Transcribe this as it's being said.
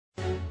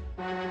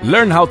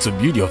Learn how to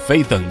build your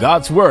faith on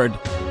God's Word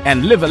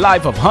and live a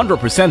life of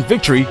 100%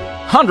 victory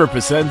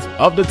 100%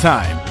 of the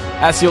time.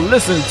 As you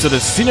listen to the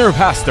Senior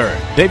Pastor,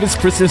 David's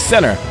Christian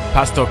Center,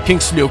 Pastor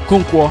Kingsley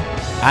Okonkwo,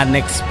 and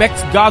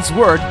expect God's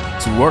Word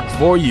to work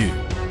for you.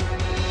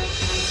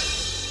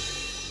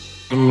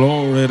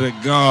 Glory to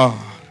God.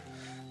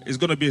 It's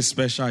going to be a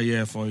special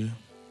year for you.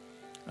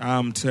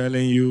 I'm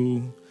telling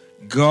you,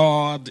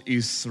 God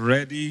is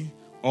ready.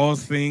 All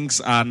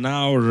things are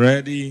now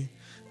ready.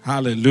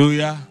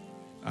 Hallelujah.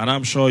 And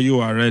I'm sure you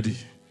are ready.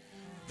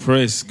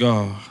 Praise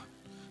God.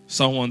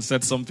 Someone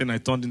said something, I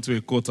turned into a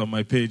quote on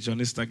my page on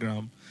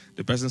Instagram.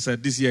 The person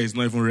said, this year is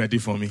not even ready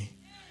for me.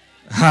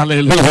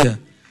 Hallelujah.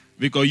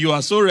 Because you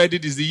are so ready,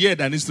 this is the year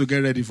that needs to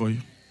get ready for you.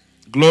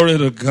 Glory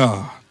to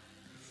God.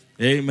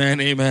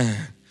 Amen,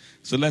 amen.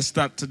 So let's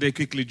start today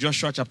quickly.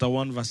 Joshua chapter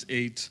 1 verse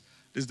 8.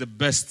 This is the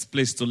best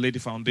place to lay the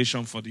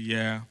foundation for the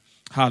year.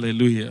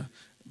 Hallelujah.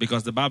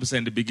 Because the Bible said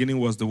in the beginning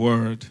was the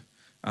Word,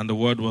 and the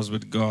Word was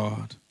with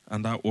God,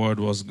 and that Word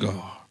was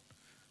God.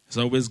 It's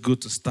always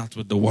good to start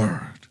with the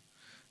Word.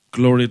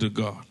 Glory to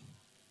God.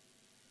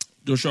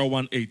 Joshua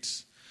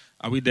 1:8.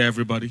 Are we there,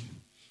 everybody?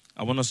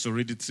 I want us to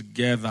read it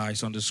together.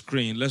 It's on the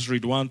screen. Let's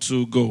read 1,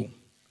 2, go.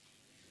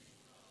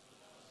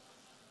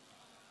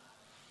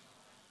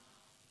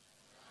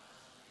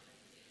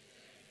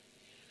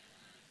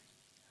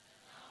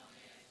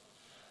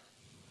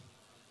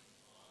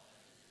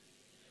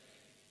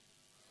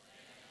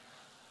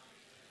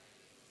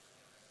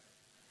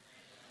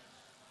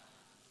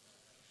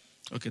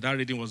 Okay, that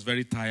reading was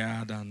very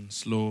tired and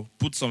slow.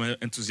 Put some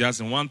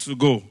enthusiasm. 1, 2,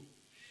 go.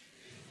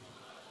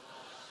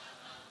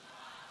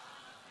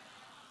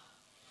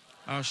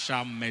 Thou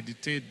shalt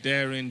meditate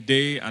therein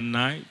day and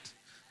night,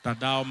 that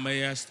thou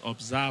mayest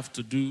observe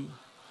to do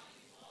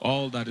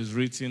all that is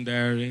written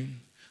therein.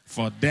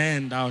 For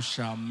then thou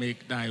shalt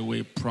make thy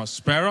way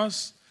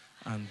prosperous,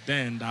 and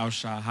then thou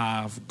shalt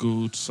have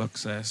good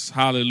success.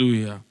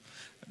 Hallelujah.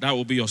 That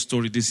will be your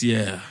story this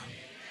year.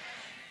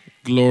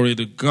 Glory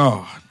to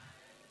God.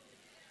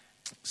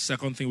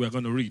 Second thing we're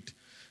going to read.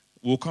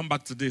 We'll come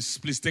back to this.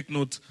 Please take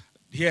note.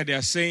 Here they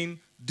are saying,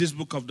 this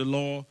book of the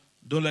law,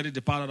 don't let it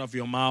depart out of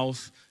your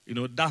mouth. You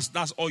know,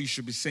 that's all you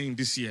should be saying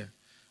this year.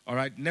 All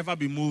right? Never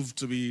be moved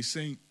to be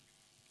saying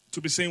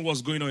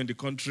what's going on in the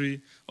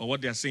country or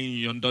what they are saying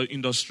in your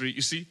industry.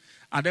 You see,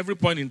 at every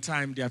point in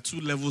time, there are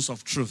two levels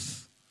of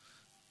truth.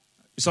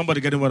 Is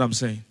somebody getting what I'm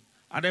saying?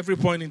 At every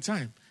point in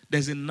time,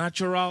 there's a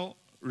natural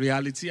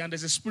reality and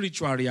there's a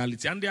spiritual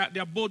reality. And they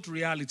are both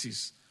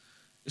realities.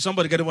 Is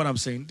somebody getting what I'm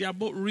saying? They are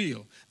both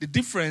real. The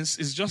difference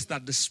is just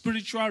that the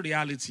spiritual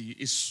reality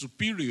is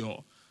superior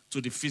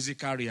to the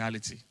physical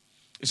reality.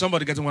 Is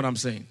somebody getting what I'm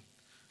saying?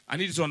 I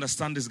need you to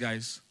understand this,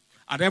 guys.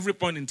 At every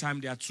point in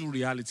time, there are two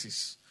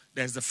realities.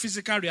 There's the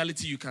physical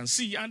reality you can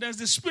see, and there's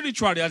the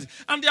spiritual reality.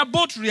 And they are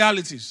both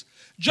realities.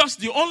 Just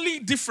the only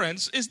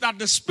difference is that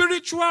the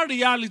spiritual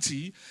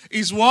reality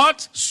is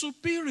what?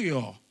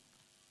 Superior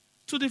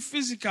to the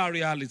physical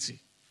reality.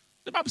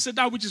 The Bible said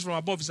that which is from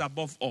above is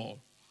above all.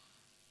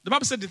 The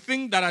Bible said the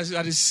thing that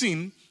is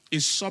seen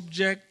is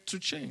subject to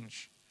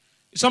change.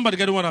 Is somebody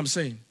getting what I'm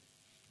saying?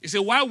 He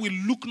said, why we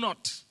look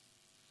not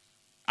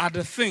at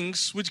the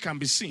things which can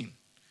be seen.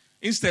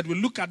 Instead, we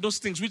look at those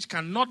things which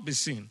cannot be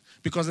seen.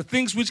 Because the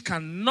things which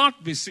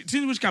cannot be seen,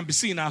 things which can be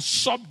seen are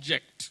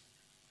subject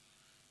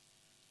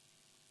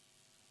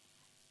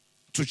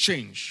to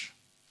change.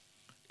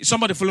 Is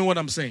somebody following what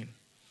I'm saying?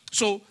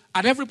 So,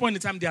 at every point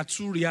in time, there are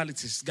two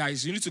realities.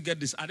 Guys, you need to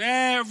get this. At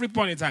every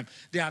point in time,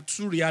 there are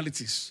two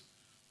realities.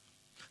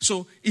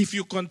 So, if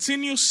you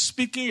continue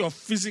speaking your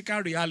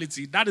physical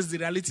reality, that is the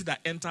reality that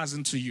enters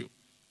into you.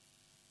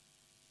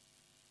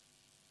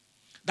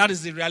 That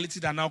is the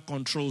reality that now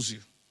controls you.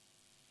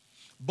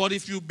 But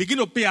if you begin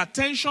to pay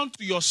attention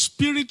to your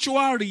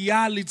spiritual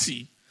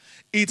reality,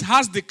 it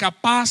has the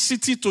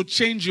capacity to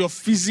change your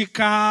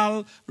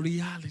physical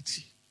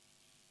reality.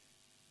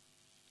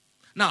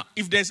 Now,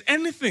 if there's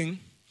anything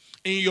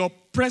in your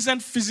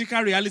present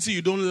physical reality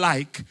you don't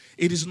like,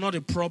 it is not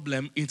a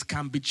problem. It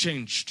can be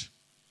changed.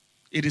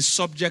 It is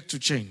subject to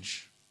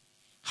change.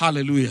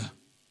 Hallelujah.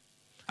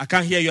 I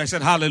can't hear you. I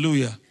said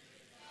hallelujah.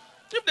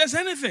 If there's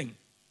anything,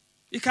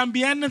 it can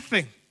be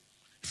anything.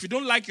 If you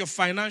don't like your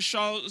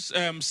financial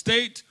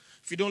state,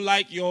 if you don't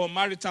like your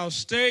marital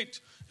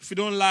state, if you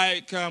don't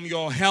like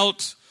your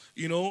health,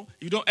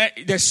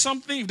 there's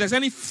something, if there's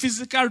any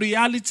physical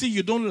reality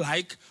you don't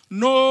like,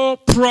 no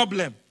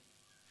problem.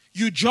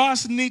 You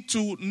just need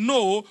to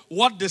know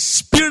what the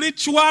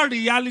spiritual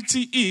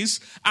reality is.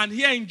 And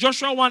here in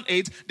Joshua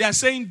 1:8, they are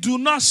saying, do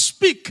not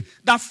speak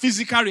that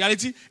physical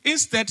reality.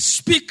 Instead,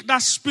 speak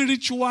that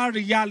spiritual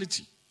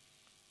reality.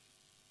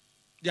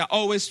 There are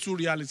always two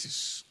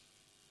realities.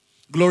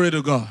 Glory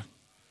to God.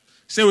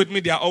 Say with me,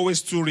 there are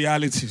always two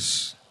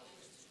realities.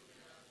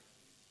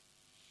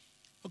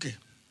 Okay,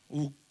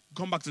 we'll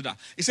come back to that.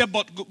 He said,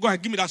 but go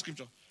ahead, give me that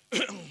scripture.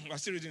 I'm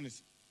still reading it.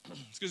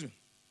 Excuse me.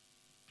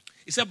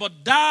 He said, but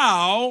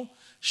thou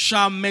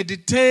shalt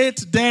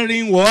meditate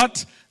therein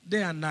what?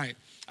 Day and night.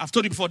 I've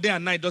told you before, day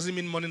and night doesn't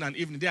mean morning and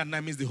evening. Day and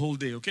night means the whole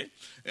day, okay?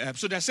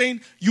 So they're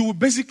saying you will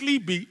basically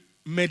be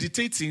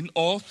meditating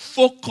or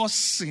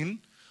focusing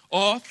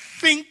or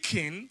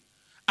thinking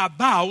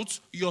about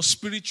your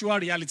spiritual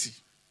reality.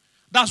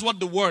 That's what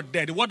the word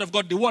there, the word of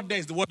God, the word there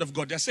is the word of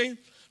God. They're saying,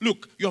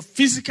 look, your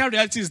physical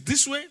reality is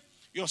this way,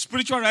 your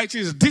spiritual reality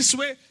is this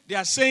way. They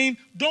are saying,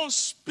 don't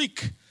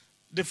speak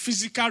the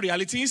physical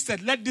reality.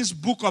 Instead, let this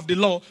book of the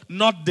law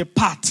not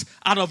depart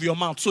out of your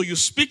mouth. So you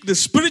speak the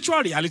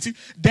spiritual reality.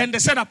 Then they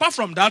said, apart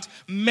from that,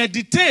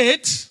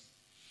 meditate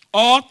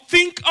or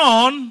think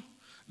on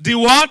the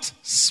what?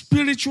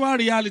 Spiritual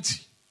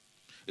reality.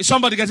 Is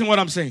somebody getting what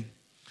I'm saying?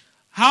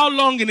 How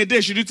long in a day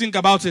should you think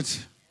about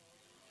it?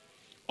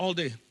 All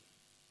day.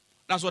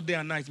 That's what day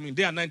and night mean.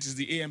 Day and night is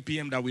the AM,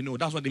 PM that we know.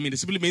 That's what they mean. It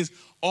simply means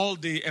all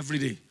day, every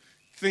day.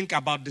 Think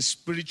about the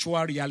spiritual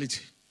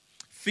reality.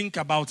 Think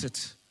about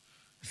it.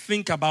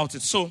 Think about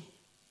it. So,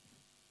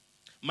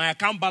 my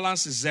account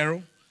balance is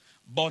 0,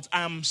 but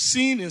I'm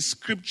seeing in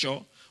scripture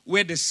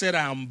where they said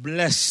I am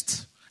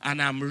blessed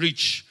and I'm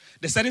rich.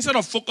 They said instead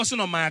of focusing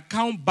on my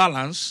account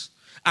balance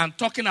and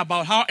talking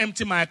about how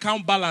empty my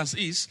account balance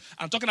is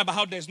and talking about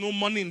how there's no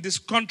money in this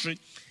country,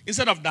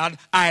 instead of that,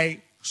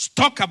 I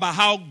talk about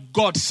how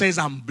God says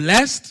I'm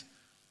blessed,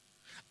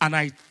 and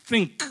I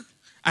think,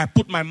 I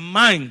put my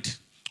mind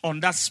on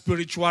that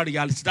spiritual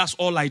reality. That's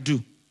all I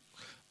do.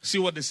 See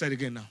what they said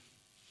again now.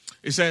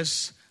 It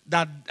says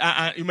that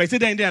you may say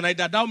there in day and night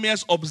that thou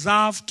mayest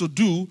observe to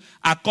do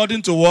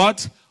according to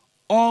what?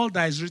 All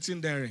that is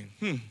written therein.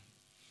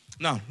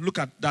 Now, look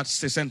at that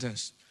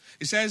sentence.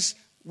 It says,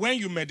 when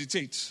you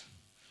meditate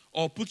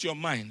or put your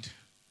mind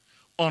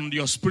on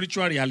your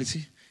spiritual reality,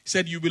 it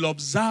said you will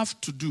observe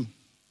to do.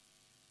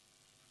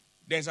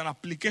 There's an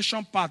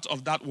application part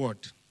of that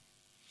word.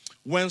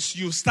 Once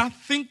you start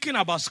thinking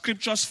about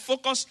scriptures,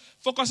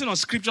 focusing on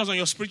scriptures, on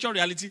your spiritual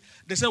reality,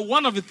 they say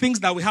one of the things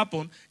that will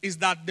happen is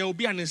that there will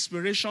be an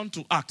inspiration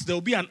to act. There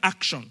will be an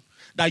action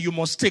that you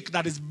must take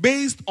that is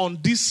based on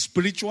this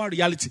spiritual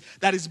reality,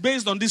 that is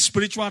based on this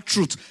spiritual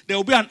truth. There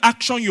will be an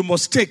action you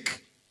must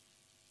take.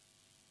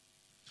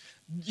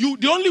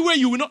 The only way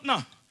you will not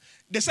now.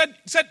 They said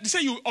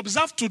you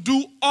observe to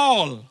do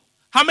all.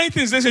 How many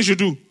things they say you should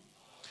do?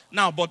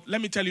 Now, but let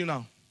me tell you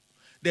now.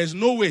 There's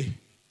no way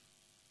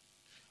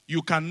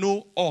you can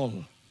know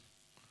all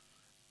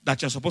that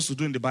you're supposed to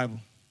do in the Bible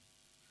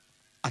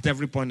at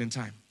every point in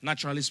time,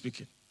 naturally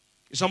speaking.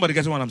 Is somebody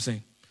getting what I'm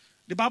saying?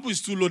 The Bible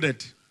is too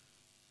loaded.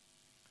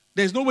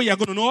 There's no way you're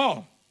going to know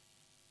all.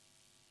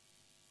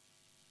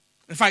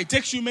 In fact, it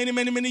takes you many,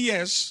 many, many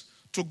years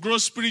to grow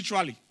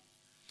spiritually.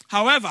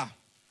 However,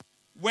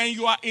 when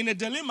you are in a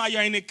dilemma,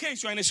 you're in a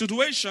case, you're in a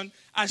situation,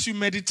 as you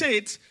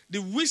meditate, the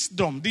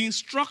wisdom, the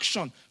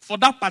instruction for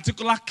that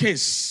particular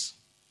case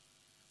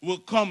will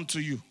come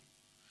to you.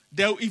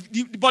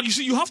 But you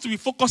see, you have to be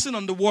focusing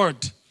on the word.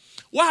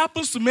 What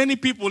happens to many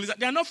people is that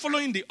they are not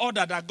following the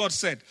order that God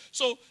said.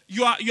 So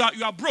you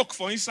are broke,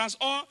 for instance,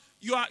 or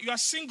you are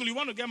single, you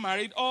want to get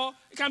married, or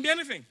it can be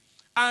anything.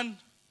 And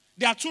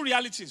there are two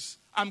realities.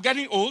 I'm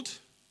getting old.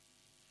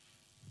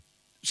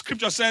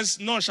 Scripture says,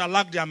 none shall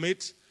lack their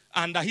mate,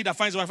 and that he that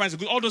finds a wife finds a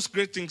good. All those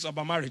great things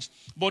about marriage.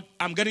 But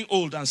I'm getting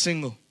old and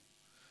single.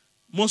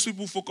 Most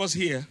people focus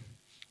here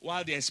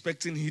while they're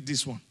expecting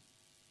this one.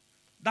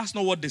 That's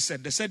not what they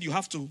said. They said you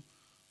have to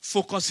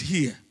focus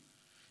here.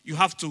 You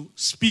have to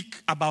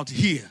speak about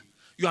here.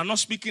 You are not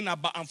speaking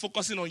about and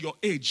focusing on your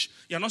age.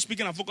 You are not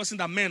speaking and focusing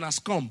that man has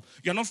come.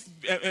 You are not,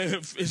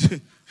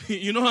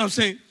 you know what I'm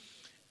saying?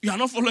 You are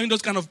not following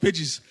those kind of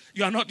pages.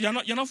 You're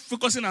not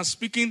focusing and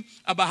speaking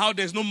about how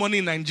there's no money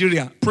in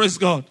Nigeria. Praise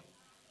God.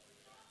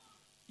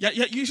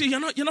 You see, you're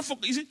not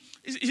focusing.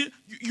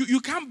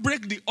 You can't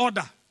break the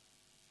order.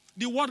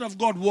 The word of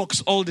God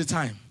works all the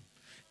time.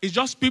 It's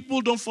just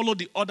people don't follow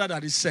the order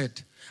that is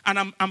said.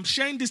 And I'm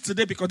sharing this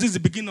today because this is the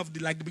beginning of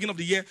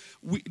the year.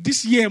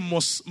 This year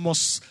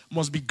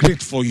must be great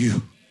for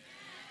you.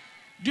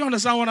 Do you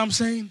understand what I'm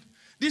saying?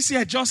 This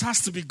year just has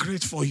to be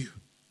great for you.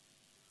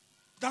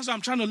 That's why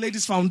I'm trying to lay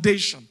this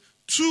foundation.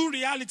 Two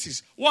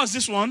realities. What's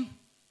this one?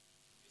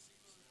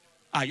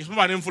 You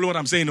probably didn't follow what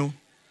I'm saying, no?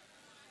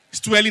 It's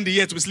too early in the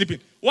year to be sleeping.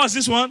 What's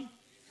this one?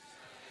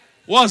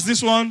 What's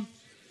this one?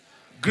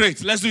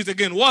 Great. Let's do it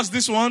again. What's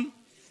this one?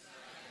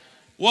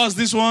 What's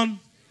this one?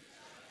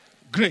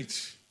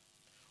 Great.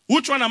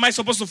 Which one am I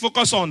supposed to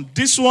focus on?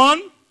 This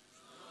one?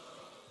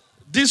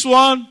 This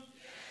one?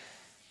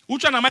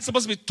 Which one am I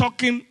supposed to be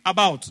talking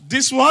about?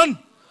 This one?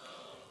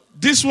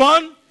 This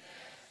one?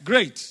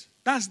 Great.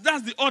 That's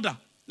the order.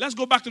 Let's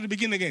go back to the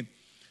beginning again.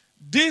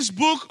 This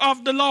book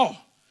of the law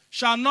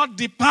shall not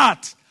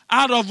depart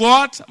out of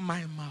what?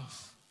 My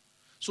mouth.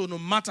 So no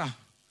matter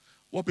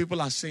what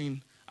people are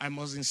saying, I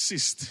must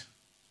insist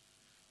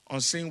on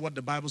saying what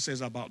the Bible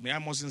says about me. I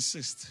must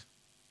insist.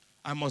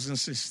 I must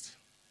insist.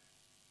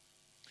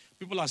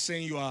 People are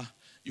saying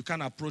you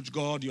can't approach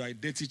God, you are a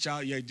dirty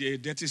child, you are a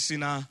dirty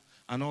sinner,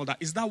 and all that.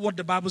 Is that what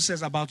the Bible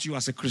says about you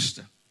as a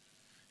Christian?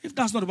 If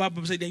that's not what the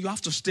Bible says, then you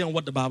have to stay on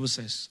what the Bible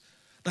says.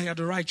 That you are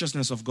the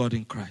righteousness of God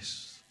in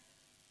Christ.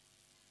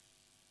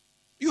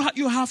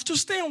 You have to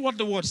stay on what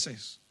the word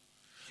says.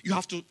 You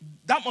have to,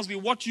 that must be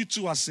what you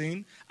two are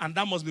saying, and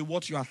that must be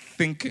what you are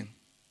thinking.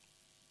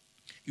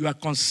 You are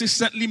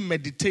consistently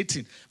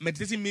meditating.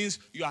 Meditating means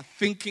you are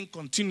thinking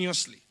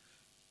continuously.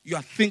 You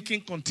are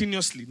thinking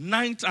continuously,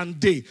 night and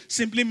day,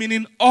 simply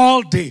meaning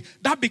all day.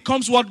 That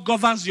becomes what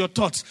governs your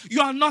thoughts.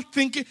 You are not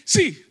thinking.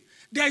 See,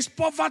 there is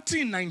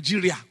poverty in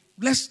Nigeria.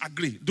 Let's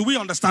agree. Do we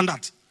understand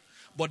that?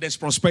 But there's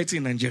prosperity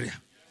in Nigeria.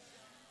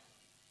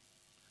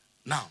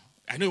 Now,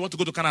 I know you want to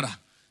go to Canada.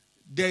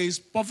 There is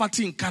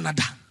poverty in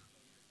Canada.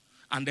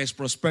 And there's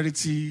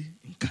prosperity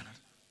in Canada.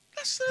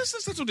 Let's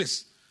listen to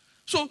this.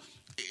 So,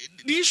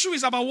 the issue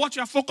is about what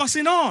you are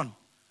focusing on.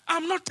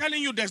 I'm not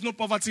telling you there's no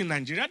poverty in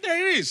Nigeria.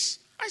 There is.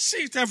 I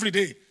see it every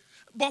day.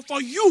 But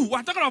for you,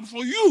 we're talking about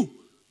for you.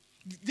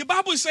 The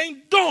Bible is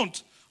saying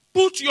don't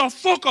put your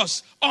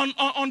focus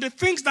on the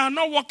things that are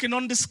not working,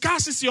 on the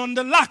scarcity, on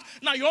the lack.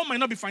 Now, your own might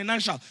not be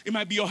financial. It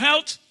might be your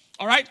health,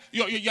 all right?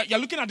 You're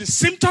looking at the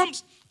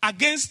symptoms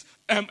against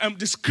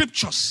the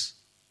scriptures.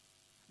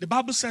 The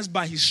Bible says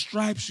by his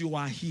stripes you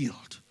are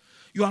healed.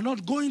 You are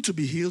not going to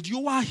be healed.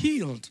 You are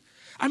healed.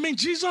 I mean,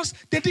 Jesus,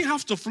 they didn't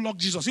have to flog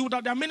Jesus. There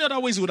are many other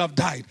ways he would have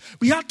died.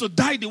 We had to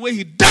die the way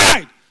he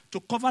died to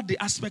cover the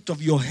aspect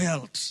of your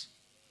health.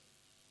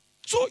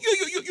 So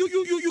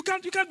you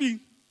can't be,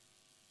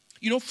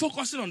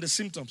 focusing on the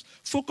symptoms.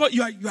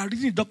 You are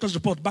reading the doctor's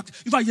report back.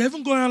 In fact, you're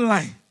even going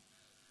online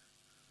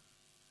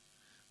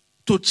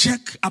to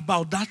check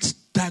about that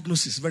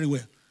diagnosis very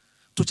well.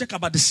 To check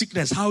about the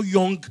sickness, how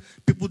young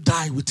people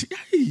die with it.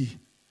 Hey.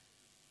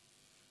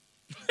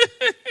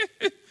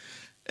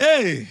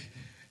 Hey.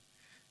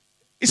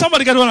 Is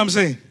somebody getting what I'm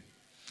saying?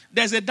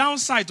 There's a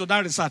downside to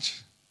that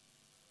research.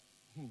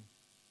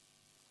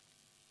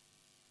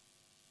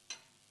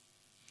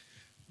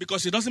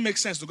 Because it doesn't make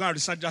sense to go and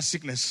research that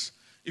sickness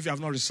if you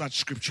have not researched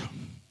scripture.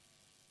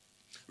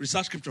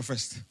 Research scripture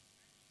first.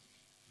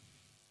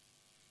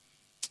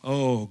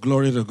 Oh,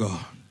 glory to God.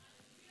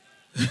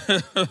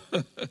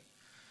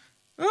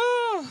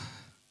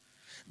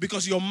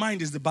 Because your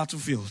mind is the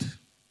battlefield.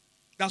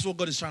 That's what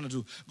God is trying to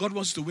do. God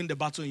wants to win the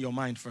battle in your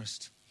mind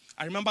first.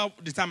 I remember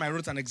the time I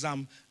wrote an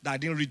exam that I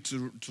didn't read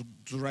to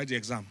write the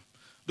exam.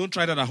 Don't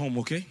try that at home,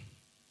 okay?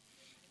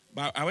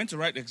 But I went to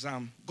write the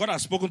exam. God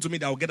has spoken to me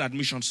that I will get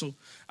admission. So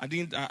I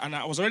didn't, and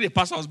I was already a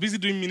pastor. I was busy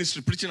doing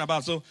ministry, preaching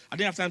about, so I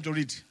didn't have time to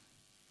read.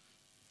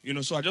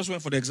 So I just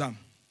went for the exam.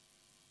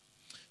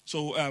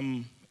 So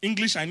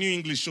English, I knew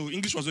English. So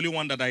English was the only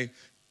one that I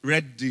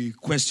read the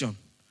question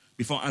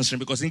before answering,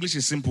 because English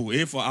is simple.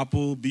 A for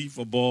apple, B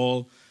for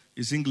ball.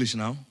 It's English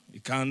now.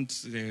 You can't,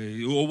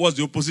 what's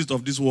the opposite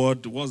of this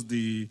word? What do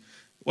you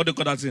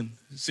call that thing?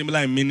 Similar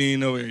in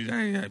meaning.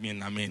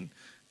 I mean,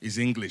 it's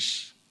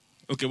English.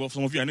 Okay, well, for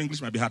some of you, I know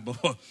English might be hard, but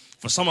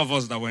for some of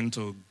us that went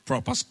to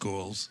proper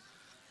schools,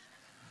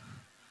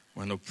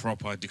 went to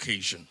proper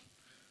education.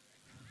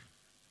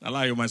 I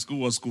lie, my school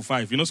was school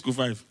 5. You know school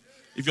 5?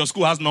 If your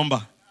school has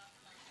number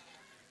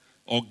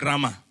or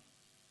grammar,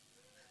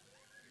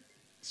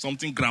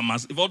 something grammar.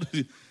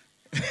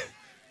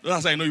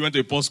 That's how I know you went to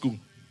a poor school.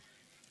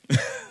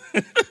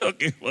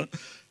 Okay, well,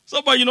 so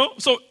apart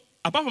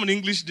from the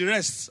English, the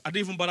rest, I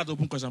didn't even bother to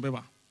open question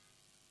paper.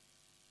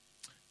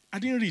 I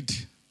didn't read.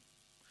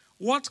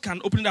 What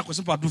can opening that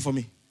question paper do for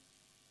me?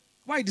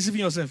 Why are you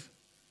deceiving yourself?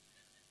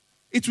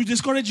 It will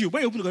discourage you.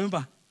 When you open the question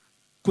paper,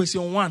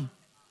 question 1,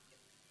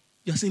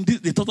 you're saying this,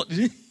 they thought,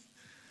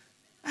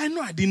 I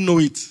know I didn't know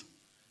it.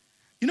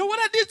 You know what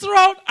I did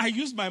throughout? I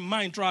used my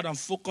mind throughout and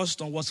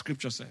focused on what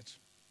scripture said.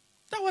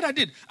 That's what I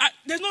did.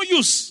 There's no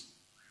use.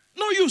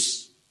 No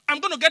use. I'm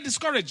going to get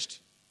discouraged.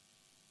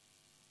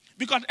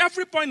 Because at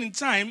every point in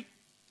time,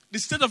 the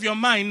state of your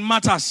mind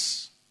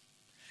matters.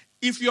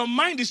 If your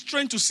mind is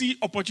trained to see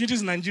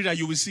opportunities in Nigeria,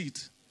 you will see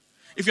it.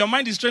 If your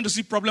mind is trained to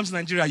see problems in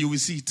Nigeria, you will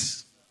see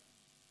it.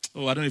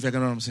 Oh, I don't know if you can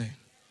know what I'm saying.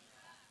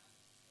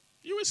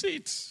 You will see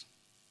it.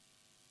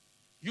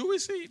 You will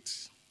see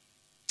it.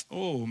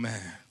 Oh,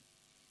 man.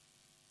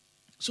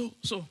 So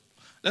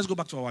let's go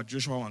back to our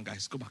Joshua 1,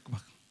 guys. Go back.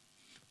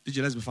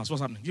 DJ, let's be fast.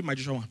 What's happening? Give my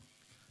Joshua 1.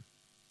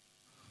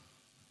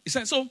 He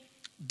said, so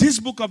this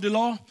book of the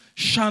law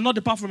shall not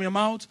depart from your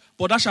mouth,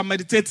 but thou shalt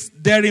meditate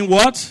therein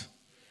what?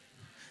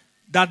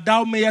 That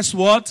thou mayest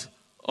what?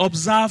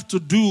 Observe to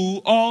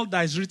do all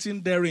that is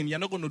written therein. You're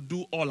not going to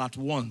do all at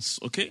once,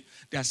 okay?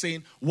 They are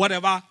saying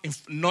whatever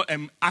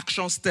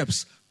action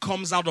steps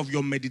comes out of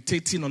your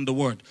meditating on the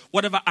word.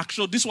 Whatever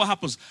action, this is what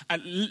happens.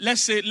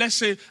 Let's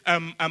say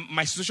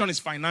my situation is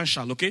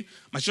financial, okay?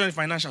 My situation is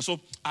financial.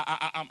 So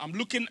I'm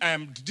looking,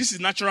 this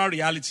is natural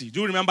reality. Do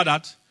you remember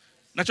that?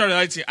 Natural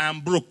reality, I am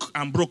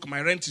broke.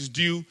 My rent is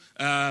due.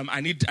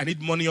 I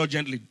need money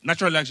urgently.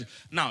 Natural reality.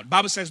 Now, the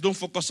Bible says don't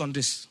focus on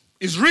this.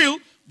 It's real,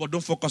 but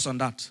don't focus on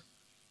that.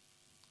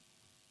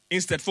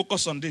 Instead,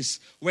 focus on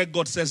this, where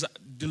God says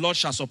the Lord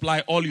shall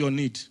supply all your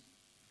need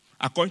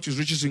according to his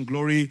riches in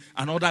glory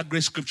and other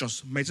great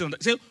scriptures. Meditate on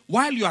that. Say,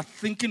 while you are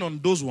thinking on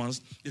those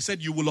ones, they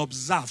said you will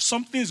observe.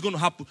 Something is going to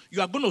happen.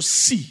 You are going to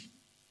see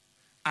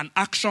an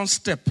action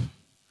step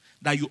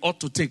that you ought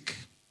to take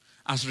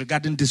as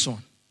regarding this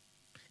one.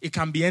 It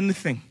can be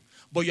anything.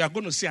 But you are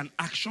going to see an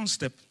action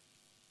step.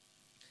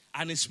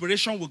 An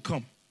inspiration will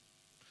come.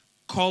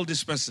 Call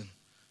this person.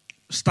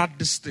 Start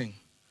this thing.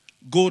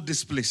 Go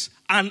this place.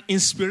 An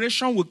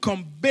inspiration will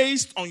come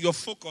based on your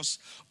focus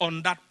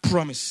on that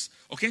promise.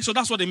 Okay, so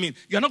that's what they mean.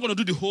 You're not going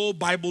to do the whole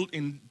Bible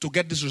to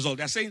get this result.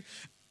 They're saying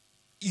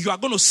you are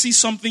going to see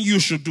something you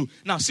should do.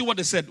 Now, see what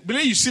they said. When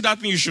you see that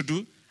thing you should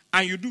do,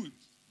 and you do it.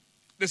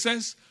 It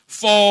says,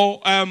 for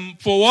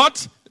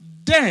what?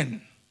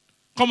 Then.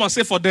 Come on,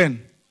 say for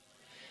then.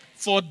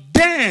 For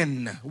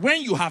then,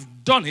 when you have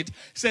done it,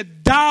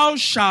 said, thou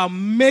shalt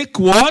make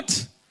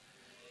what?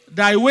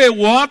 Thy way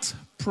what?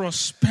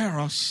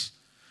 Prosperous.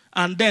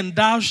 And then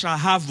thou shalt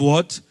have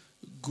what?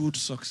 Good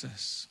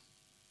success.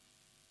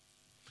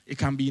 It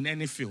can be in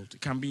any field.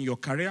 It can be in your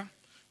career.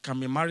 It can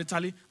be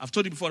maritally. I've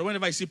told you before,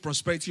 whenever I see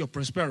prosperity or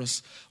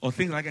prosperous or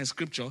things like that in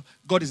scripture,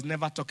 God is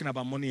never talking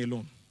about money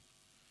alone.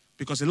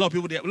 Because a lot of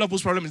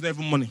people's problem is not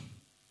even money.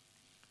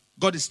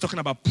 God is talking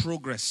about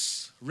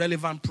progress,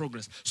 relevant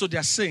progress. So they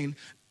are saying,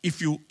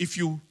 if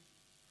you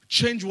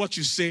change what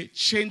you say,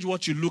 change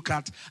what you look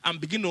at, and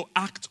begin to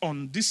act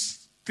on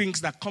these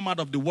things that come out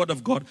of the word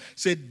of God,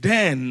 say,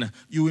 then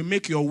you will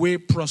make your way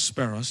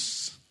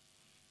prosperous.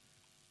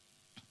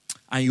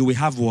 And you will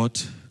have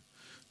what?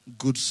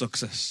 Good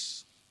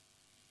success.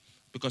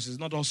 Because it's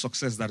not all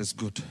success that is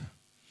good.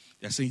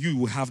 They are saying you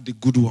will have the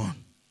good one.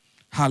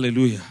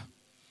 Hallelujah.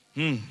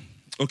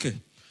 Okay.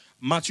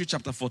 Matthew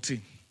chapter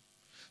 14.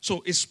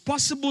 So it's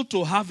possible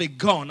to have a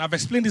gun. I've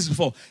explained this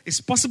before.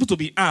 It's possible to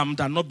be armed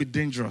and not be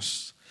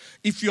dangerous.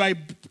 If you are a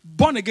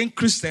born again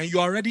Christian, you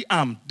are already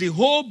armed. The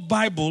whole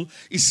Bible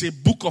is a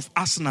book of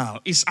arsenal.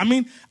 I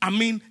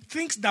mean,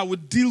 things that will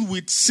deal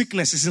with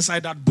sickness is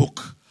inside that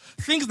book.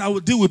 Things that will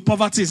deal with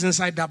poverty is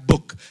inside that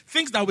book.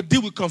 Things that will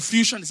deal with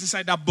confusion is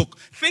inside that book.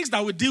 Things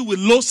that will deal with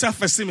low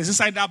self-esteem is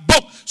inside that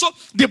book. So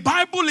the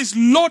Bible is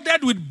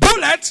loaded with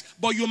bullets,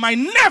 but you might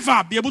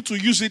never be able to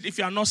use it if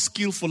you are not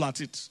skillful at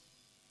it.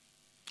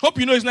 Hope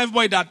you know it's not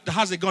everybody that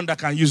has a gun that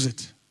can use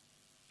it.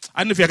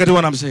 I don't know if you're getting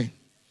what I'm saying.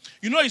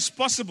 You know it's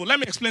possible. Let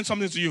me explain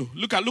something to you.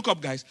 Look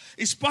up, guys.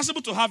 It's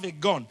possible to have a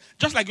gun,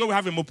 just like when we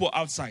have a mopo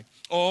outside,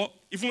 or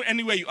even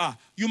anywhere you are.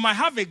 You might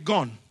have a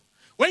gun.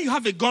 When you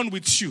have a gun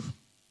with you,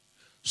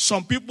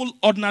 some people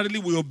ordinarily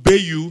will obey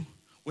you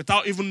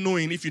without even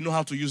knowing if you know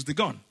how to use the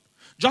gun.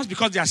 Just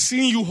because they are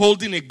seeing you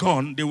holding a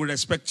gun, they will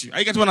respect you. Are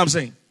you getting what I'm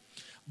saying?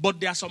 But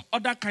there are some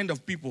other kind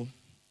of people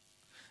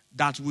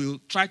that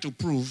will try to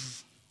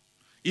prove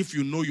if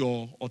you know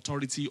your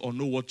authority or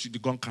know what the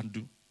gun can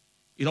do.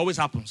 It always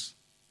happens.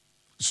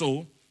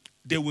 So,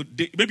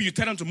 maybe you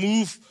tell them to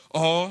move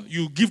or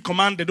you give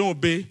command, they don't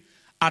obey.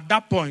 At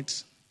that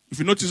point, if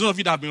you notice, those of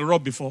you that have been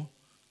robbed before,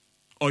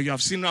 or you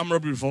have seen armed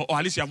robbery before, or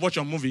at least you have watched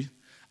a movie,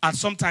 and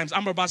sometimes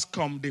armed robbers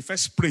come, they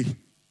first spray. Do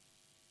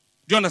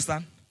you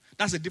understand?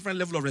 That's a different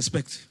level of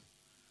respect.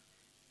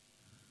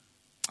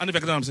 I don't know if you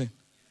get what I'm saying.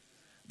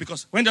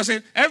 Because when they say,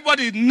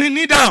 everybody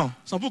kneel down,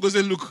 some people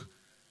say, look,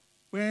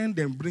 when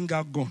they bring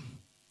out gun,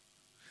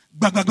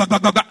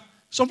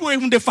 some people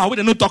even they far away,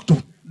 they don't talk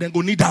to, then go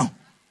kneel down.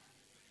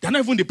 They're not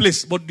even in the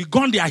place, but the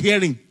gun they are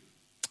hearing.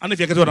 I don't know if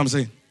you get what I'm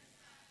saying.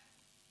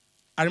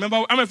 I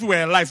remember if we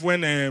were alive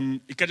when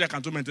Ikeja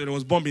Cantonment, there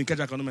was bomb in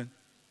Ikeja Cantonment.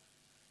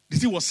 The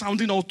thing was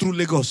sounding all through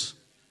Lagos.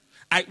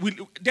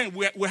 Then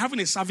we're having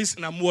a service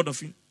in a word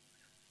of it.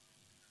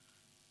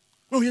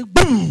 When we hear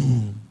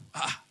boom,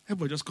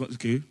 everybody just goes,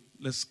 okay,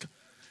 let's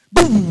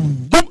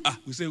boom, boom.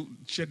 We say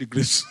share the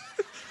grace.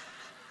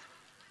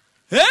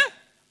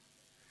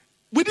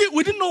 We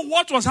didn't know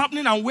what was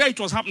happening and where it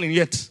was happening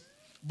yet.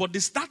 But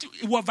the statue,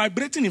 it was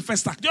vibrating in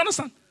first act. Do you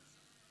understand?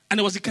 And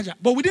it was the Ikeja.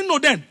 But we didn't know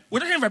then. We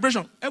didn't hear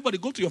vibration. Everybody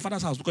go to your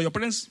father's house because your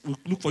parents will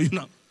look for you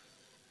now.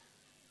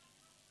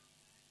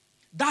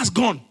 That's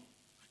gone.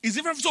 It's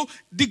different. So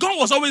the gun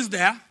was always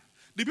there.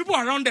 The people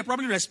around there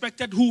probably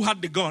respected who had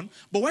the gun.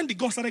 But when the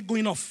gun started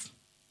going off,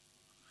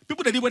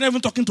 people that they weren't even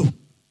talking to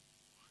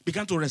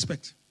began to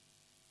respect.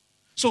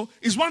 So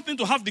it's one thing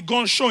to have the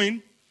gun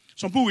showing.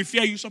 Some people will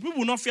fear you. Some people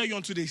will not fear you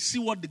until they see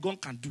what the gun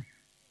can do.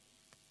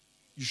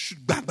 You shoot,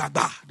 bah, bah,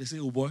 bah. They say,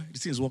 oh boy,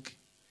 this thing is working.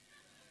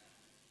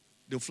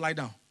 They'll fly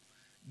down.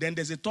 Then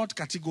there's a third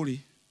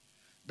category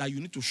that you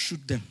need to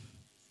shoot them.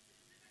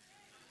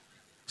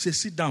 Say,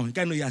 sit down. You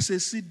can't know, say,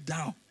 sit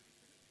down.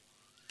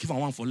 Give him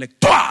one for leg.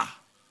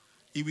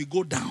 He will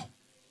go down.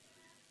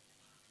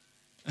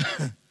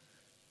 I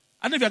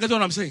don't know if you get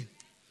what I'm saying.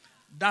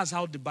 That's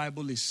how the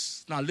Bible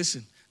is. Now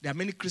listen, there are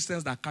many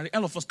Christians that carry,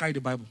 all of us carry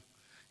the Bible.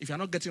 If you're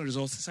not getting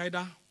results, it's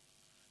either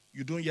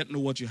you don't yet know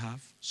what you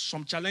have.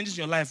 Some challenges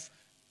in your life,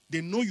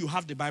 they know you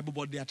have the Bible,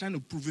 but they are trying to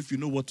prove if you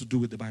know what to do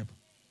with the Bible.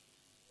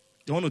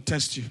 They want to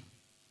test you.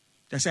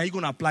 They say, are you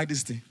going to apply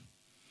this thing?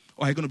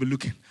 Or are you going to be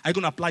looking? Are you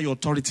going to apply your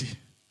authority?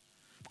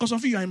 Because some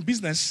of you are in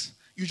business,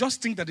 you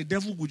just think that the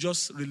devil will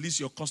just release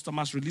your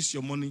customers, release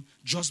your money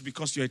just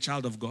because you're a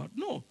child of God.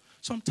 No.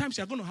 Sometimes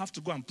you're going to have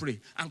to go and pray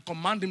and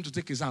command him to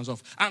take his hands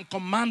off and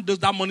command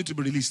that money to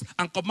be released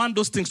and command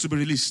those things to be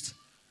released.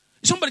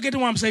 Is somebody getting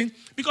what I'm saying?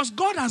 Because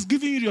God has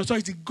given you the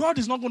authority. God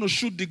is not going to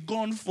shoot the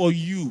gun for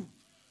you.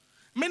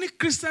 Many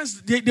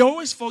Christians, they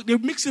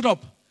mix it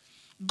up.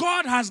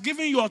 God has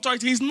given you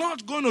authority. He's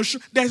not going to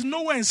there's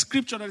nowhere in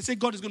scripture that they say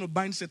God is going to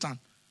bind Satan.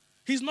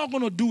 He's not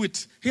going to do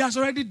it. He has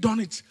already done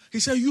it. He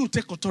said, you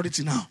take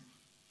authority now.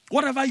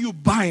 Whatever you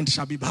bind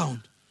shall be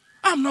bound.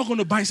 I'm not going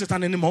to bind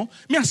Satan anymore.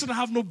 Me and Satan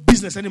have no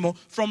business anymore.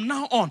 From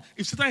now on,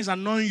 if Satan is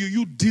annoying you,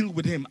 you deal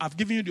with him. I've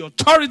given you the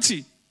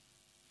authority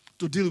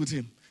to deal with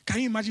him.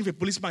 Can you imagine if a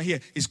policeman here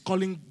is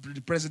calling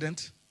the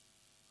president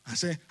and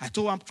say, I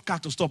told one car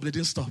to stop, they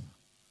didn't stop.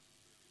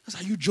 I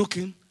said, are you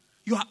joking?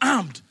 You are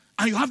armed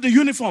and you have the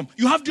uniform.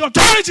 You have the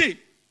authority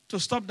to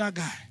stop that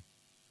guy.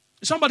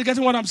 Is somebody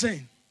getting what I'm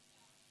saying?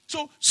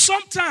 So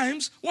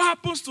sometimes what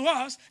happens to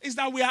us is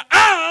that we are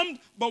armed,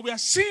 but we are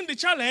seeing the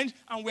challenge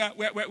and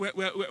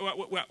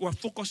we're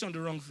focused on the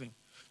wrong thing.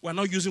 We're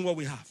not using what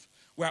we have.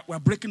 We're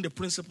breaking the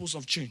principles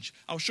of change.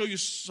 I'll show you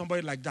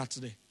somebody like that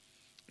today.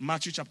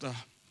 Matthew chapter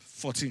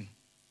 14.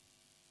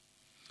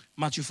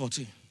 Matthew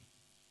 14.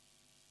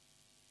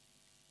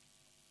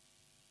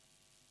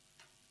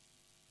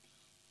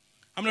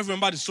 How many of you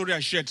remember the story I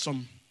shared?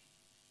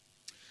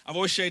 I've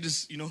always shared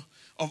this,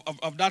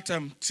 of that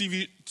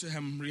TV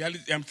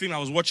reality thing I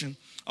was watching.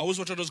 I always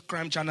watch all those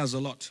crime channels a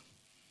lot,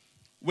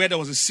 where there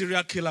was a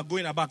serial killer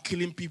going about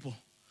killing people.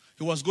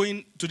 He was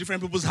going to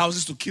different people's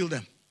houses to kill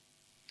them.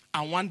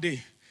 And one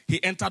day,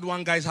 he entered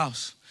one guy's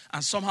house.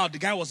 And somehow the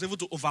guy was able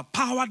to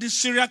overpower this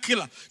serial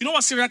killer. You know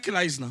what serial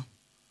killer is now?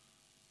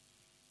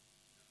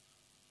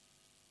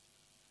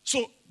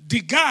 So the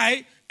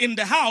guy in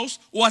the house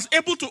was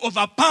able to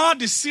overpower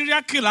the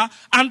serial killer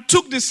and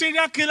took the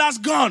serial killer's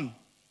gun.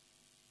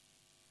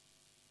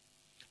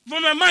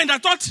 From my mind, I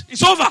thought,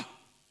 it's over.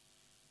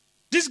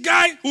 This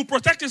guy will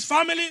protect his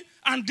family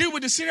and deal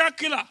with the serial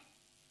killer.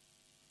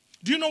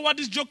 Do you know what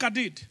this joker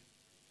did?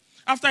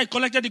 After he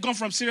collected the gun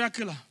from serial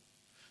killer,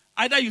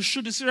 either you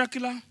shoot the serial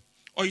killer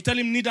or you tell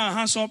him kneel down and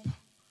hands up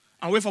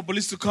and wait for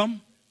police to come.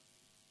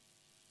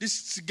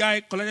 This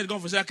guy collected the gun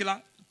from serial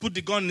killer, put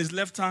the gun in his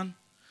left hand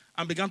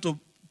and began to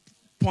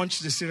punch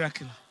the serial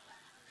killer.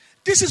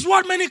 This is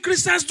what many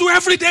Christians do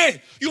every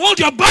day. You hold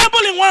your Bible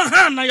in one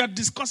hand and you're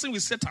discussing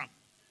with Satan.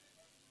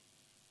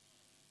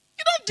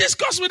 You don't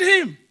discuss with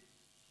him.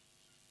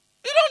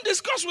 You don't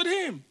discuss with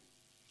him.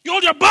 You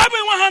hold your Bible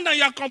in one hand and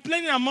you are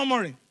complaining and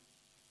murmuring.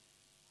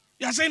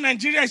 You are saying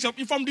Nigeria is your...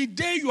 From the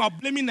day you are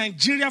blaming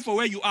Nigeria for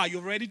where you are,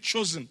 you've already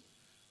chosen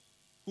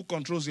who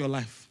controls your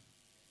life.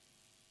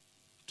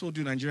 Told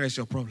you Nigeria is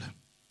your problem.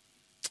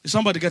 Is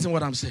somebody getting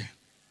what I'm saying?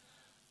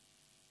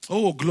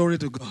 Oh, glory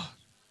to God.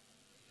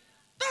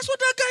 That's what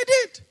that guy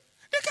did.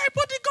 The guy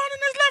put the gun in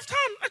his left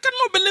hand. I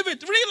cannot believe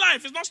it. Real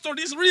life. It's not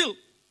story. It's real.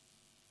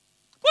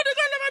 But the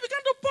guy never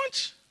began to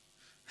punch.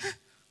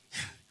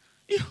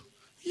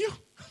 You.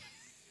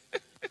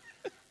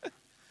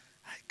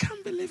 I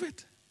can't believe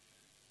it.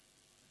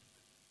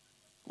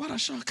 What a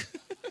shock.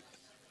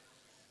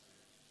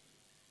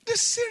 The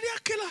serial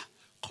killer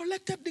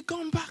collected the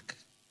gun back.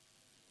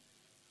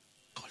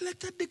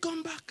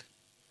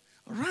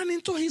 Ran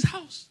into his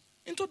house,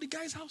 into the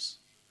guy's house,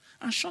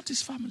 and shot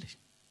his family.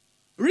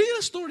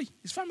 Real story.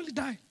 His family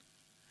died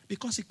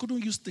because he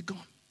couldn't use the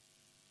gun.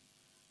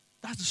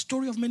 That's the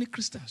story of many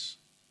Christians.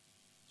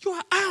 You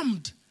are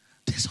armed.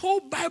 This whole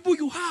Bible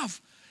you have,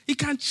 it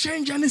can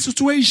change any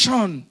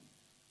situation.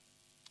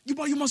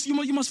 But you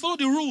must follow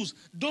the rules.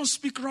 Don't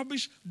speak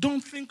rubbish.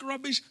 Don't think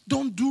rubbish.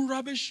 Don't do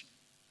rubbish.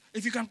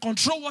 If you can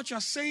control what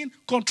you're saying,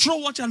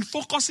 control what you're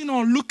focusing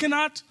on, looking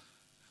at,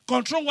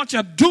 control what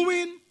you're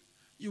doing,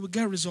 you will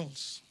get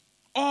results.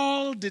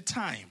 All the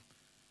time.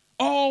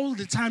 All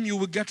the time you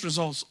will get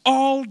results.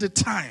 All the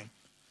time.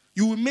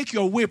 You will make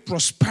your way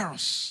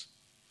prosperous.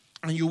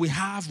 And you will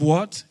have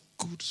what?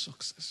 Good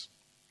success.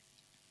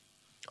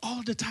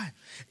 All the time.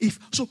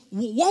 So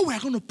what we're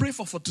going to pray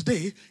for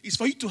today is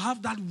for you to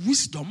have that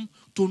wisdom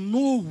to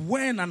know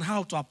when and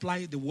how to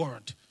apply the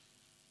word.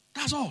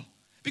 That's all.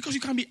 Because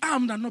you can be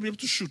armed and not be able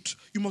to shoot.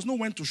 You must know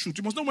when to shoot.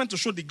 You must know when to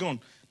show the gun.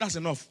 That's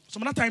enough.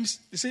 Some other times,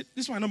 they say,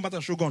 this one I don't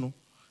matter show gun. No?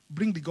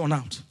 Bring the gun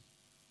out.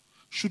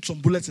 Shoot some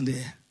bullets in the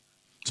air.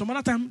 Some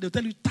other time, they'll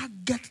tell you,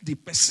 target the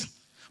person.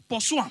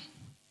 Pursue him.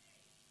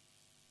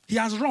 He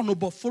has run,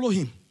 but follow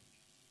him.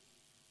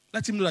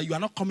 Let him know that you are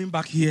not coming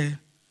back here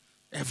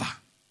ever.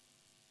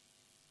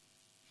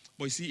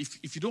 But you see,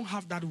 if you don't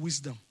have that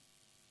wisdom,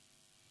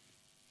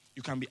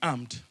 you can be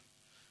armed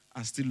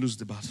and still lose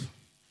the battle.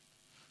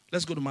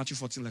 Let's go to Matthew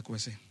 14 like we're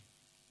saying.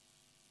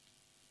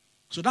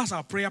 So that's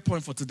our prayer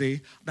point for today,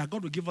 that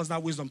God will give us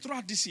that wisdom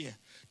throughout this year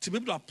to be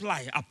able to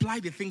apply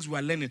the things we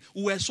are learning.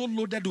 We were so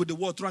loaded with the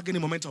word throughout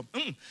gaining momentum.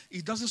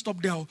 It doesn't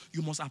stop there.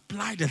 You must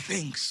apply the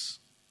things.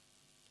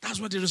 That's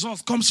where the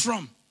result comes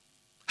from.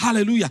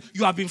 Hallelujah.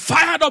 You have been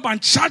fired up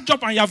and charged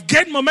up and you have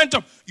gained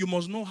momentum. You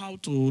must know how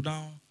to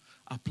now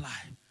apply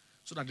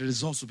so that the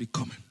results will be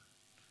coming.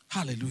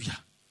 Hallelujah.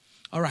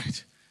 All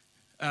right.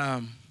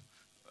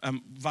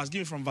 Give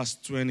me from verse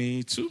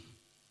 22.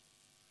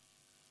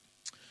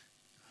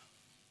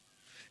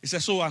 It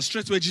says, so and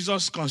straightway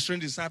Jesus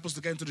constrained the disciples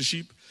to get into the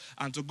ship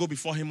and to go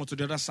before him or to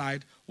the other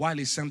side while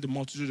he sent the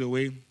multitude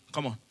away.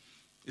 Come on.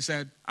 He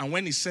said, and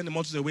when he sent the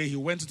multitude away, he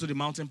went into the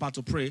mountain part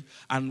to pray.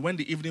 And when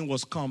the evening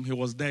was come, he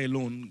was there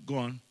alone. Go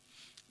on.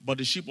 But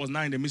the ship was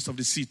now in the midst of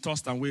the sea,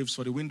 tossed and waves,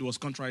 for the wind was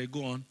contrary.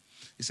 Go on.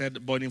 He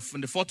said, but in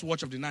the fourth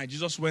watch of the night,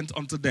 Jesus went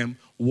unto them,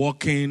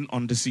 walking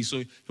on the sea. So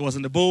he was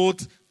in the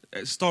boat,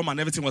 storm and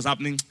everything was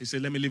happening. He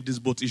said, let me leave this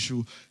boat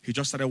issue. He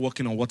just started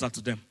walking on water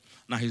to them.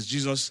 Now he's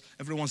Jesus.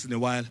 Every once in a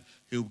while,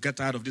 he'll get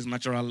tired of this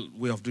natural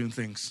way of doing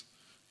things.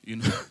 You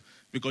know,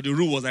 because the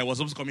rule was I was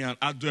supposed to come here and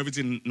I'd do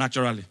everything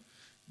naturally.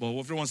 But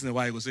every once in a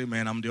while, he will say,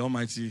 man, I'm the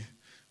Almighty.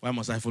 Why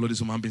must I follow this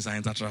human beings and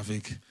enter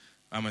traffic?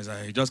 Why must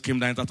I? He just came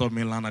down, entered top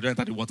mainland. I just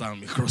entered the water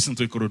and we crossed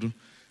into Ikorodu.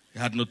 He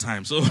had no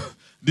time. So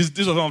this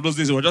was one of those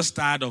days we were just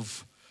tired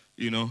of,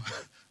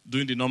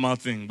 doing the normal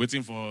thing,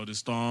 waiting for the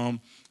storm,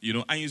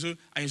 And you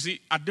see,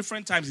 at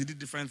different times, he did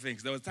different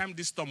things. There was a time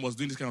this storm was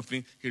doing this kind of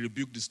thing. He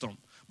rebuked the storm.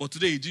 But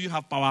today, do you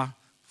have power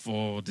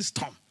for the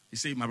storm? He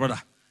said, my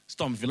brother,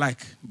 storm, if you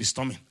like, be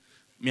storming.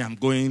 Me, I'm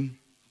going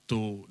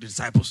to the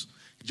disciples.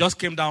 He just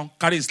came down,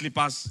 carried his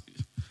slippers,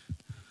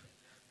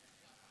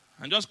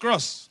 and just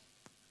crossed.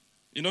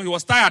 He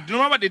was tired. You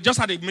remember they just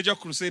had a major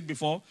crusade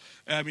before?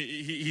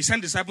 He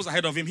sent disciples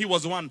ahead of him. He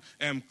was the one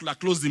that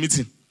closed the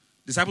meeting.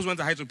 Disciples went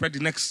ahead to prepare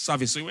the next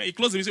service. So when he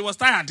closed the meeting, he was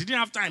tired. He didn't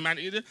have time, man.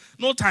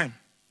 No time.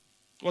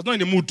 He was not in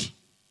the mood.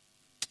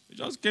 He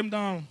just came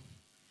down.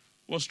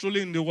 Was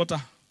strolling in the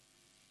water.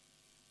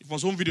 If it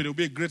was home video, there would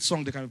be a great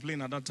song they can be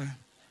playing at that time.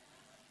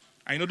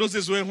 And those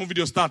days when home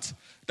video starts,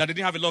 that they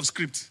didn't have a lot of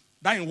script.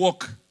 That in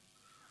walk.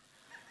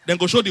 Then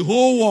go show the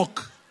whole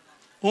walk.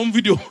 Home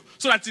video.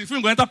 So that the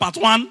film go enter part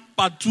 1,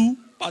 part 2,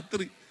 part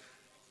 3.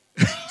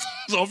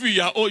 Some of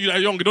you are old, you are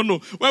young, you don't know.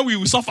 When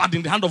we suffered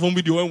in the hand of home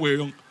video when we were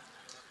young.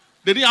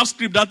 They didn't have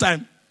script that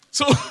time.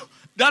 So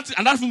that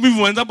film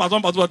will enter part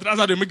 1, part 2, part 3. That's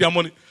how they make their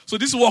money. So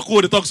this walk,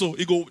 they talk so.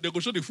 They go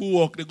show the full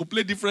walk. They go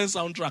play different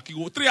soundtrack. He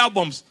go 3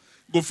 albums.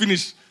 Go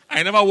finish.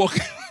 I never walk.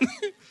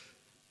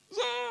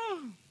 So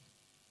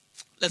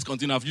let's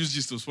continue. I've used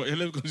this to spoil.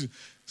 Let's continue.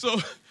 So,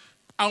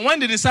 and when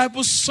the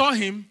disciples saw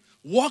him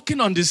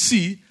walking on the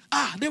sea,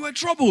 they were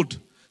troubled,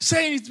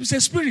 saying it's a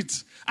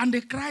spirit. And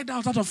they cried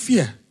out of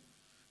fear.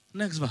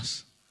 Next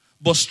verse.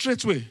 But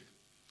straightway,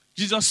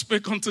 Jesus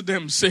spake unto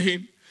them,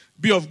 saying,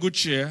 be of good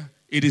cheer.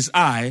 It is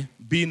I.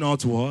 Be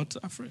not what?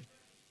 Afraid.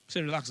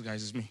 Say, relax,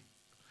 guys. It's me.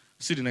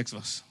 See the next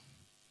verse.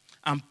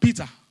 And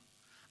Peter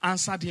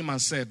answered him and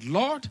said,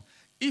 Lord,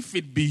 if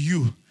it be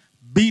you,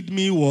 bid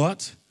me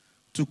what?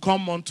 To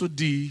come unto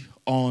thee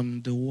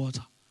on the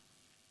water.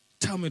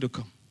 Tell me to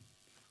come.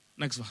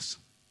 Next verse.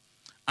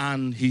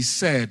 And he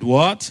said,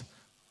 what?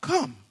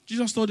 Come.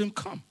 Jesus told him,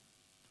 come.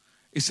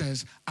 It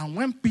says, and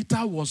when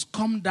Peter was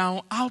come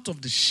down out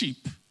of the ship,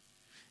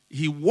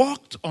 he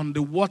walked on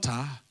the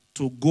water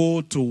to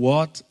go to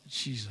what?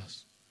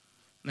 Jesus.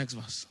 Next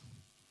verse.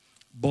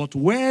 But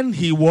when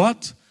he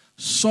what?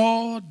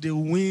 Saw the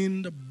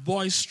wind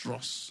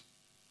boisterous,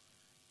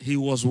 he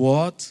was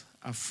what?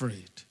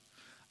 Afraid.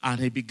 And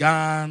he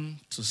began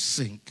to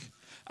sink.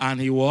 And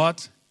he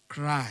what?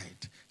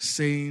 Cried,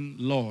 saying,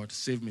 Lord,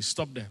 save me.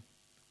 Stop there.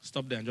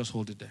 Stop there and just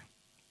hold it there.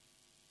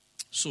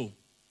 So,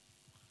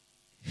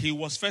 he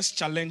was first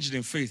challenged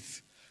in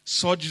faith.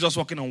 Saw Jesus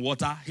walking on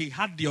water. He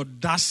had the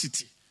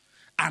audacity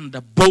and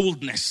the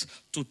boldness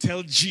to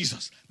tell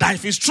Jesus that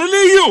if it's truly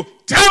you,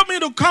 tell me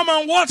to come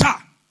on water.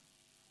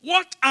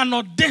 What an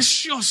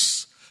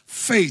audacious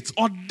faith,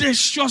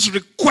 audacious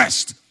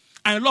request.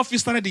 And a lot of you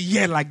started the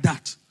year like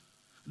that.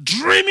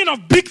 Dreaming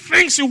of big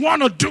things you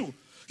want to do.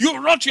 You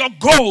wrote your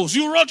goals.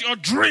 You wrote your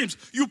dreams.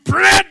 You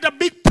prayed the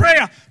big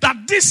prayer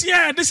that this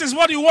year, this is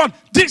what you want.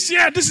 This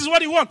year, this is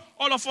what you want.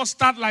 All of us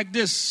start like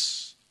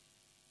this.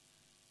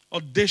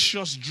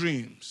 Audacious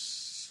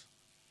dreams.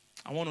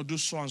 I want to do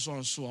so and so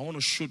and so. I want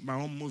to shoot my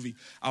own movie.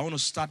 I want to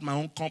start my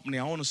own company.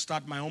 I want to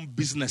start my own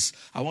business.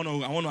 I want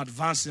to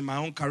advance in my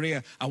own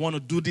career. I want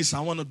to do this. I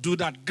want to do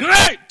that.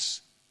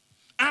 Great!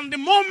 And the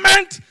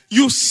moment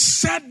you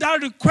set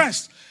that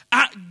request,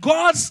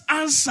 God's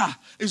answer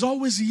is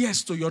always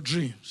yes to your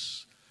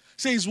dreams.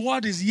 Say his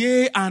word is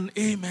yea and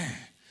amen.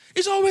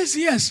 It's always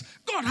yes.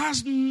 God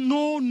has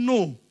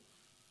no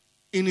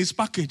in his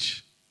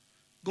package.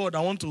 God, I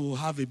want to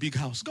have a big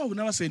house. God will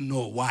never say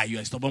no. Why?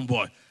 You're a stubborn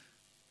boy.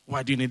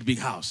 Why do you need a big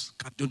house?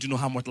 Don't you know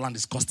how much land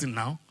is costing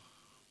now?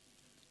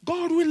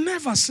 God will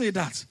never say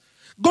that.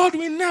 God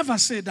will never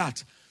say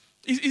that.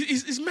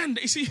 It's meant.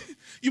 You see,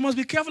 you must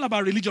be careful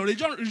about religion.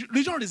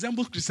 Religion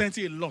resembles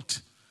Christianity a lot.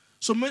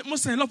 So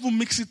most a lot of people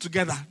mix it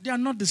together. They are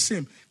not the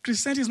same.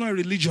 Christianity is not a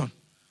religion.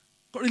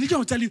 Religion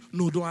will tell you,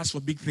 no, don't ask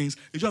for big things.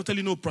 Religion will tell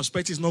you, no,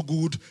 prosperity is not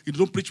good. You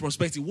don't preach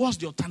prosperity. What's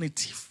the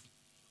alternative?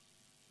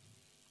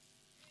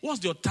 What's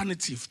the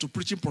alternative to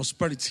preaching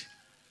prosperity?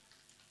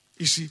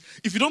 You see,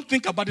 if you don't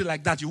think about it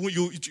like that, you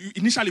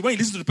initially, when you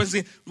listen to the person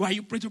saying, why are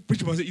you preaching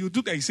prosperity? You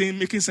do that, he's saying,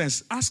 making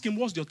sense. Ask him,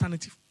 what's the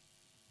alternative?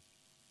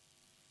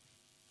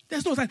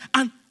 There's no time.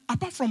 And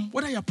apart from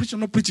whether you're preaching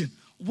or not preaching,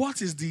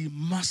 what is the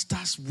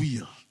master's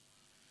will?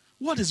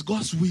 What is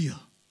God's will?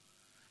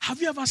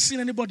 Have you ever seen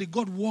anybody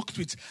God walked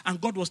with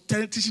and God was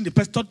teaching the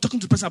person, talking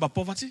to the person about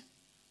poverty?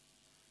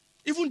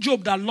 Even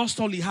Job that lost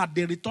all he had,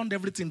 they returned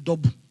everything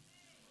double.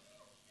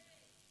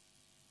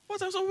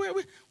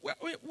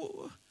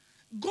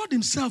 God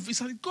himself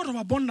is a God of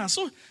abundance.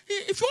 So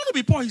if you want to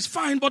be poor, he's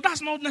fine, but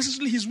that's not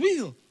necessarily his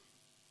will.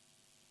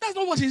 That's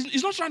not what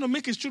he's not trying to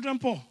make his children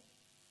poor.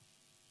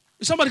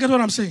 Is somebody get what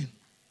I'm saying?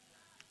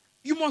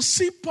 You must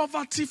see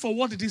poverty for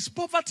what it is.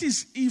 Poverty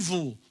is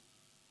evil.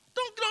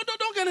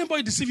 Don't get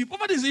anybody deceive you.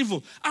 Poverty is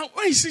evil. And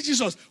when you see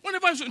Jesus,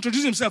 whenever he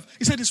introduced himself,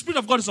 he said, the Spirit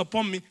of God is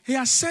upon me. He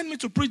has sent me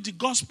to preach the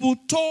gospel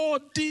to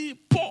the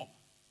poor.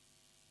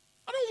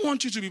 I don't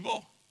want you to be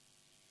poor.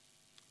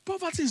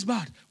 Poverty is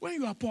bad. When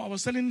you are poor, I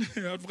was telling, I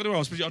forgot what I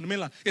was preaching on the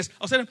mainland. Yes,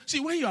 I was telling, see,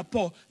 when you are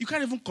poor, you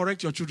can't even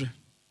correct your children.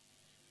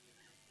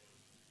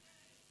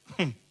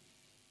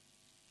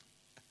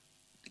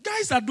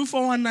 Guys that do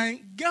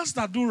 419, girls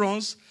that do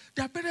runs,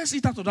 their parents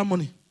eat out of that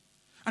money.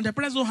 And their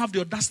parents don't have the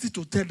audacity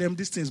to tell them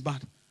this thing is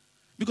bad.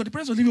 Because the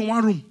parents will live in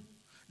one room.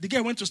 The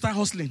girl went to start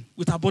hustling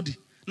with her body.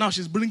 Now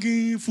she's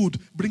bringing food,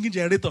 bringing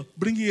generator,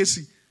 bringing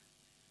AC.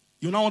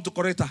 You now want to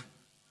correct her.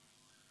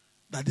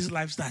 That this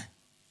lifestyle,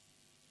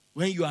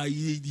 when you are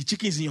the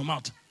chickens in your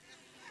mouth,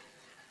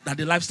 that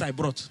the lifestyle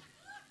brought.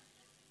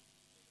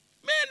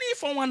 Many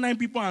 419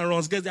 people and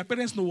runs, guys, their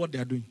parents know what they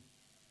are doing.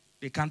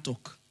 They can't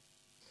talk.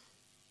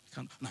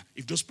 Now,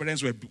 if those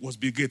parents was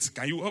Bill Gates,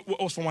 can you, what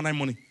was 419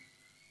 money?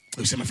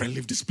 You say, my friend,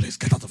 leave this place.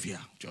 Get out of here.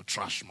 It's your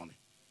trash money.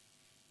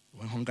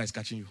 When hunger is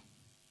catching you.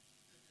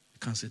 You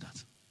can't say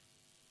that.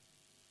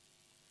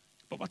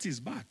 Poverty is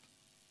bad.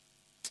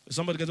 Does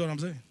somebody get what I'm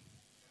saying?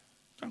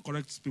 Can't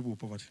correct people with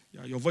poverty.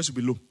 Yeah, your voice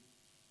will be low.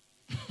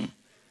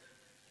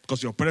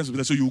 Because your parents will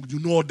be there. So you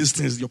know all these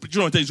things. Your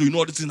children will tell you, so you know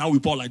all these things. How we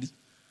poor like this.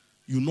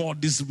 You know all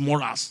these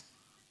morals.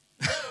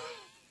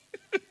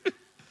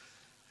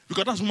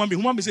 Because that's human being.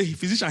 Human being say,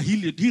 physician,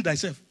 heal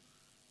thyself.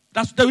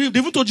 They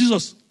even told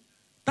Jesus.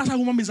 That's how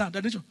human beings are.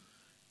 That nature.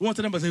 You want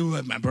to tell them, say,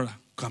 oh, my brother,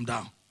 calm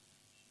down.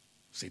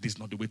 Say, this is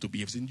not the way to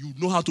behave. Say, you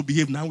know how to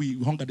behave. Now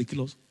we hunger the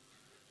kilos.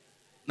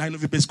 Now you know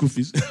if you pay school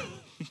fees.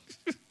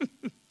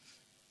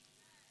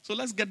 So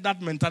let's get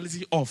that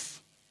mentality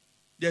off.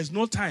 There's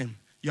no time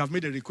you have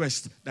made a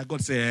request that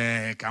God say,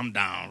 hey, calm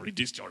down,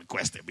 reduce your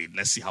request a bit.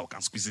 Let's see how we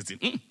can squeeze it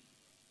in.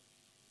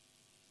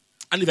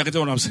 And if I can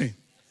tell what I'm saying.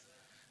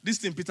 This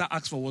thing Peter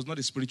asked for was not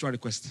a spiritual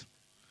request.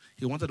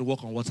 He wanted to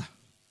walk on water.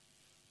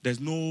 There's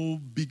no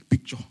big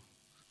picture.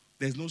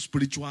 There's no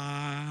spiritual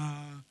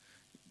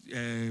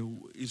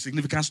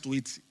significance to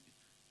it.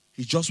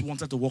 He just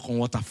wanted to walk on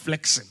water,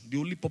 flexing. The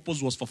only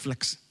purpose was for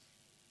flexing.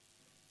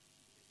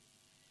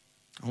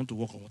 I want to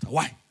walk on water.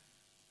 Why?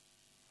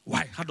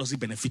 Why? How does it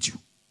benefit you?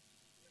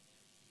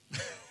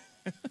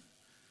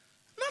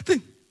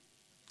 Nothing.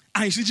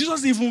 And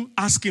Jesus even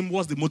asked him,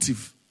 what's the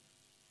motive?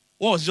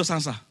 What was Jesus'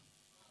 answer?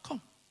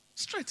 Come.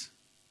 Straight.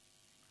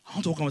 I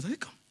want to walk on water. Hey,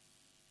 come.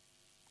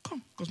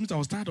 Come. Because I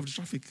was tired of the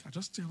traffic. I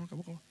just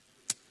walk on.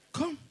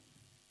 Come.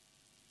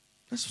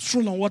 Let's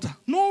stroll on water.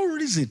 No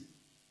reason.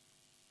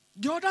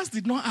 The others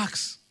did not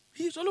ask.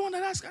 He's the only one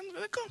that asked. And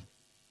they come.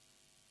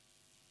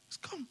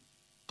 Just come.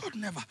 God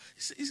never.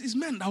 It's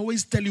men that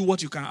always tell you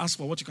what you can ask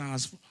for, what you can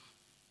ask for.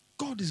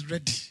 God is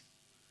ready.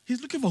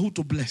 He's looking for who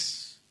to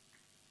bless.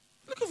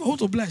 Looking for who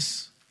to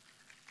bless.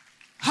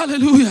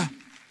 Hallelujah.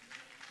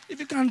 If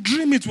you can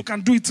dream it, we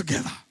can do it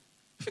together.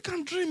 If you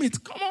can dream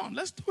it, come on,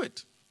 let's do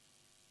it.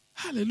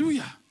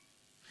 Hallelujah.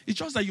 It's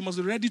just that you must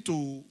be ready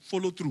to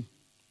follow through.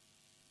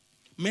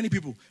 Many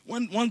people,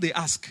 when they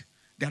ask,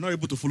 they are not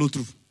able to follow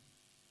through.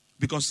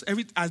 Because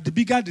as the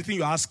bigger the thing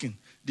you're asking,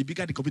 the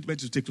bigger the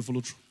commitment you take to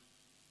follow through.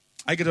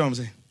 I get what I'm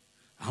saying?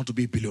 I want to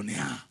be a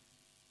billionaire.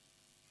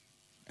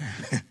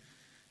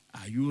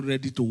 Are you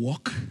ready to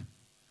walk?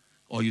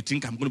 Or you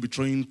think I'm going to be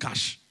throwing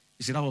cash?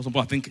 You see, that's what some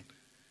people are thinking.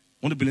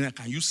 Want to be a billionaire?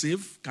 Can you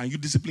save? Can you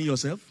discipline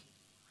yourself?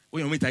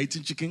 When your mate are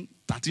eating chicken,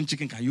 13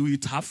 chicken, can you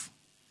eat half?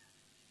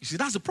 You see,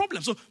 that's the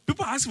problem. So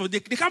people are asking for, they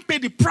can't pay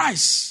the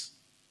price.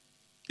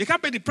 They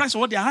can't pay the price for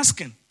what they're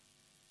asking.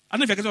 I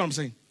don't know if you get what I'm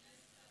saying.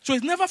 So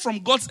it's never from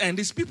God's end,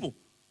 it's people.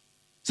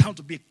 It's how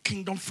to be a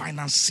kingdom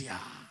financier.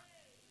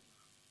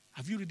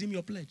 Have you redeemed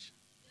your pledge?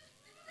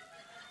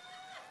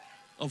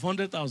 Of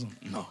 100,000?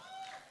 No.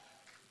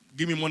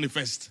 Give me money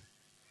first.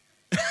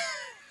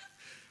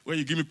 When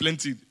you give me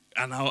plenty,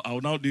 and I'll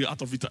now do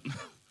out of it.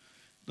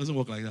 Doesn't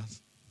work like that.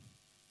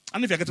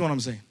 And if you get what I'm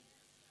saying,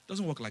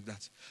 doesn't work like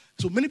that.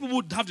 So many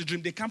people have the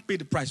dream, they can't pay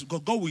the price.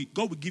 God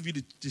will give you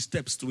the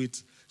steps to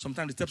it.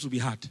 Sometimes the steps will be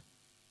hard.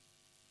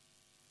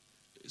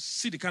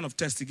 See the kind of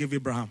test he gave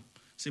Abraham.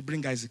 Say,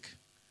 bring Isaac.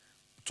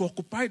 To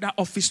occupy that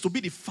office, to be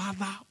the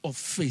father of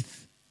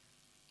faith.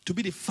 To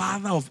be the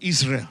father of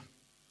Israel.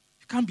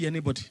 He can't be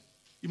anybody.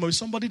 You must be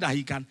somebody that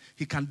he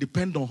can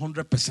depend on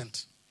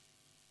 100%.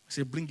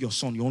 Say, bring your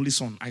son, your only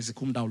son, Isaac,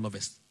 whom thou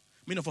lovest.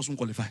 Many of us won't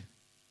qualify.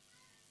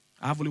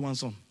 I have only one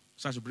son,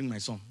 so I should bring my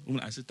son.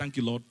 I said, thank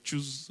you, Lord.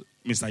 Choose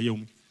Mr.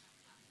 Yomi.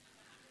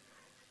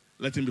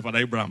 Let him be Father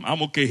Abraham.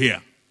 I'm okay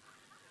here.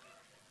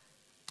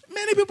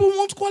 Many people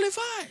won't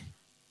qualify.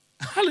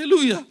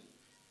 Hallelujah.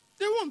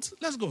 They won't.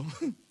 Let's go.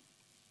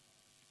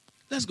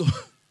 Let's go.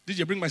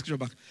 DJ, bring my scripture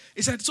back.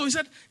 He said,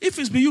 if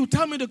it's be you,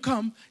 tell me to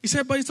come. He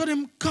said, but he told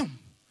him, come.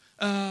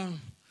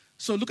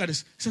 So look at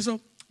this. He said,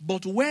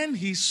 but when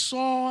he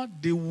saw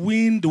the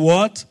wind,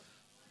 what?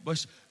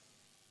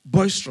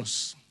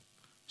 Boisterous.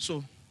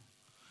 So,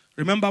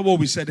 remember what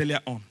we said earlier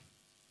on.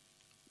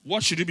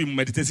 What should you be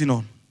meditating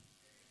on?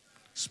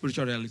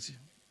 Spiritual reality.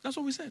 That's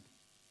what we said.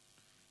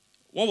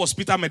 What was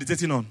Peter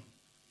meditating on?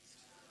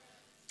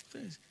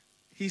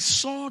 He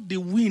saw the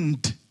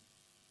wind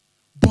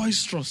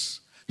boisterous.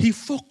 He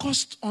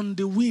focused on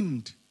the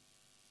wind.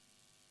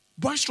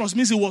 Boisterous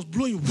means it was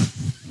blowing.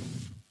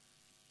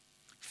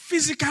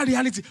 Physical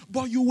reality.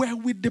 But you were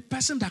with the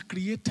person that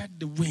created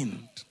the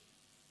wind.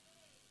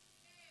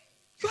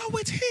 You are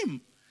with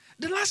him.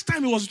 The last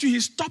time he was with you, he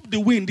stopped the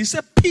wind. He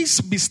said, peace,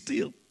 be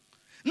still.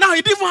 Now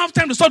he didn't even have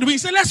time to stop the wind. He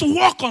said, let's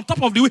walk on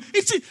top of the wind.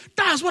 You see,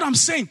 that's what I'm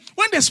saying.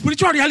 When there's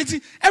spiritual reality,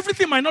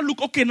 everything might not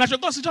look okay. Natural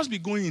God should just be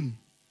going.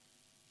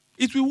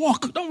 It will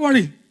work. Don't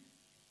worry.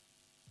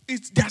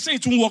 They are saying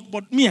it won't work,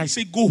 but me, I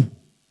say go.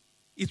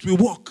 It will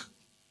work.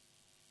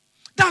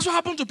 That's what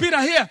happened to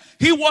Peter here.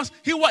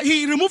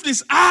 He removed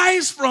his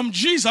eyes from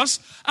Jesus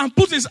and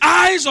put his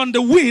eyes on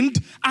the wind.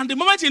 And the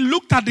moment he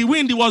looked at the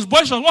wind, he was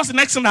boisterous. What's the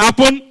next thing that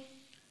happened?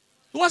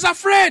 He was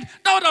afraid.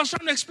 That's what I was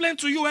trying to explain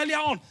to you earlier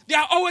on. There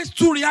are always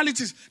two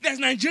realities. There's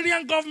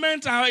Nigerian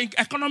government and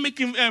economic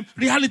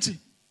reality.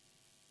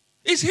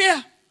 It's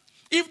here.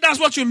 If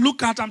that's what you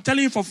look at, I'm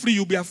telling you for free,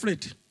 you'll be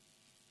afraid.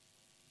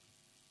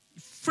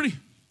 Free.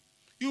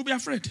 You'll be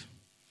afraid.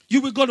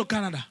 You will go to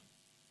Canada.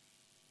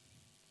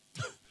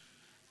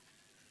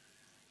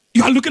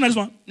 You are looking at this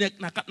one.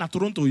 Na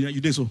Toronto, you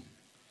did so.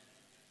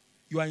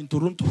 You are in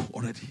Toronto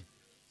already.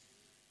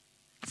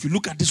 If you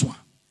look at this one.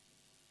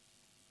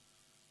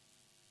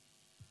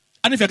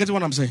 And if you're getting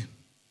what I'm saying.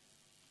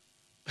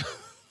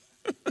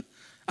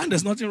 And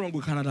there's nothing wrong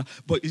with Canada.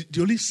 But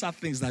the only sad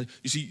thing is that,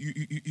 you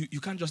see,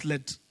 you can't just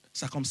let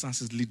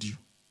circumstances lead you.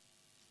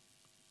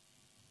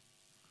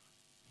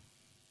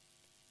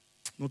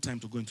 No time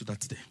to go into that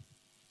today.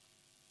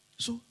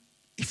 So,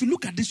 if you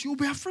look at this, you'll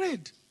be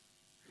afraid.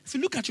 If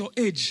you look at your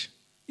age,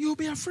 you'll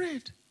be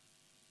afraid.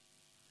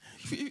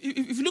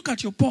 If you look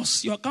at your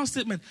pulse, your account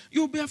statement,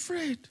 you'll be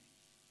afraid.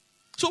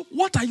 So,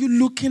 what are you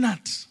looking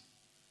at?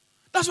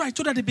 That's why I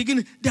told at the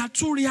beginning, there are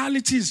two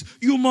realities.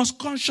 You must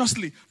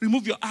consciously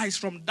remove your eyes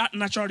from that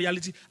natural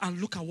reality and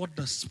look at what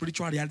the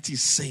spiritual reality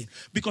is saying.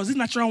 Because this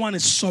natural one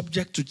is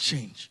subject to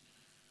change.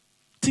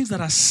 Things that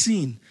are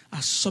seen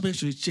are subject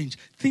to change.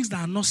 Things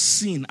that are not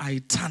seen are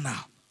eternal.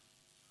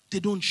 They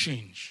don't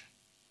change.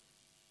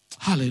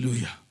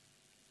 Hallelujah.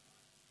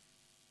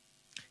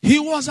 He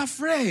was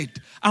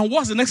afraid. And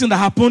what's the next thing that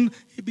happened?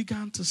 He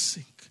began to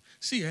sink.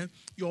 See,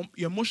 your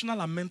emotional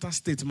and mental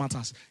state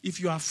matters. If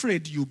you are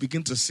afraid, you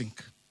begin to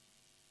sink.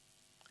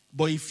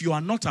 But if you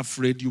are not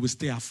afraid, you will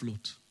stay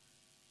afloat.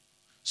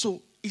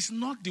 So, it's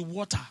not the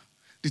water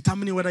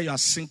determining whether you are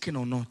sinking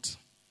or not.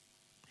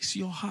 It's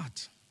your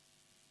heart.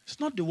 It's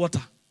not the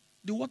water.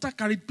 The water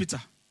carried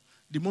Peter.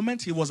 The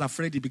moment he was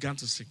afraid, he began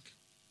to sink.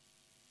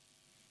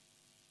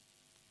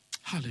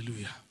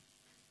 Hallelujah.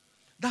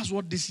 That's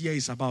what this year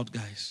is about,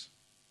 guys.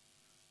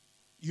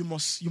 You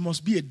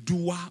must be a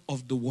doer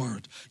of the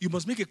word. You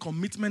must make a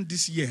commitment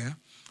this year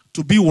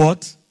to be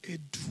what? A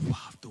doer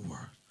of the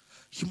word.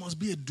 You must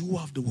be a doer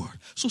of the word.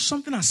 So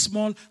something as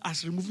small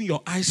as removing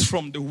your eyes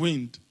from the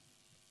wind.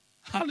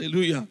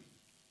 Hallelujah.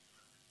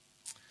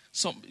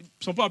 Some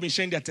people have been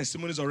sharing their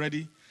testimonies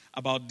already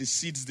about the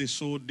seeds they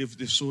sowed.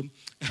 They've sown.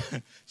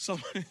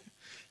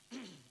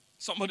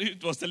 Somebody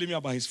was telling me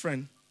about his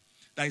friend.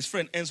 That his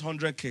friend earns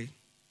 100K.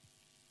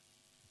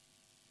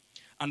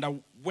 And that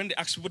when they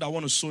ask people that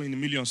want to sow in the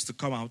millions to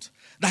come out,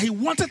 that he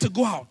wanted to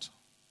go out.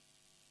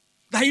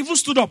 That he even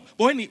stood up.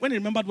 But when he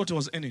remembered what he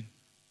was earning,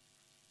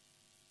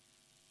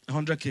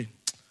 100K,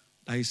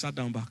 that he sat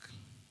down back.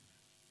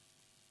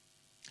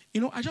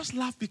 You know, I just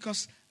laugh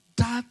because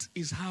that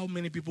is how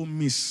many people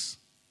miss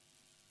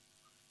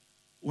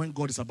when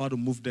God is about to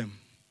move them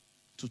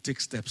to take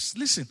steps.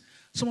 Listen,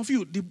 some of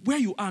you, where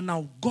you are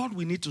now, God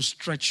will need to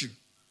stretch you.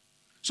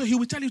 So he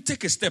will tell you,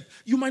 take a step.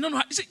 You might not know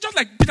how. See, just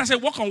like Peter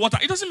said, walk on water.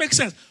 It doesn't make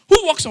sense.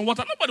 Who walks on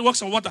water? Nobody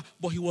walks on water.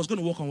 But he was going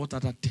to walk on water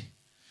that day.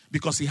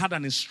 Because he had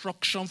an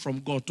instruction from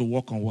God to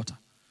walk on water.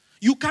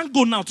 You can't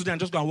go now today and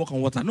just go and walk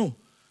on water. No.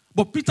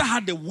 But Peter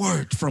had the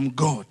word from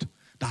God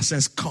that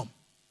says, come.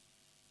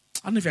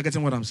 I don't know if you're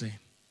getting what I'm saying.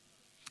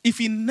 If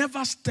he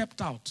never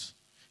stepped out,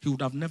 he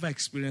would have never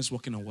experienced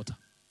walking on water.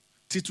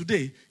 Till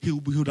today, he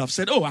would have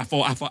said, oh, I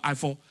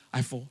fall.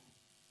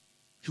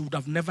 He would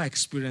have never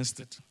experienced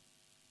it.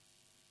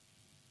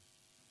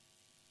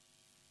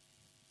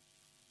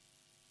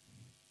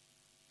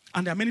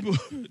 And there are many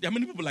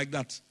people like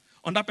that.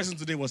 And that person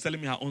today was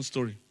telling me her own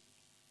story.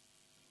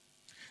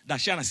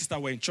 That she and her sister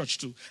were in church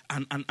too.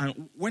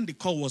 And when the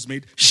call was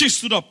made, she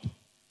stood up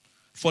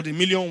for the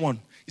million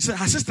one. He said,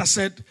 her sister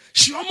said,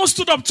 she almost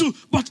stood up too.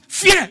 But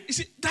fear, you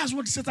see, that's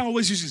what Satan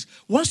always uses.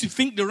 Once you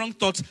think the wrong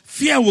thoughts,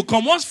 fear will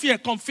come. Once fear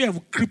comes, fear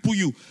will cripple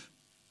you.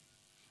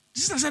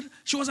 The sister said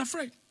she was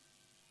afraid.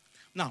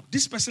 Now,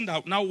 this person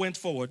that now went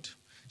forward,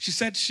 She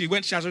said she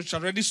had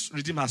already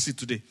redeemed her seat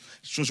today.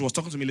 So she was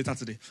talking to me later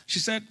today. She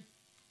said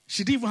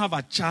she didn't even have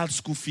her child's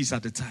school fees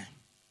at the time.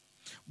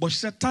 But she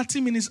said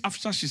 30 minutes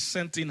after she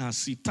sent in her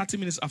seat, 30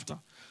 minutes after,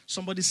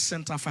 somebody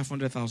sent her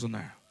 500,000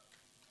 naira.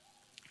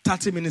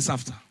 30 minutes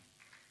after.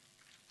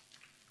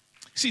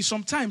 See,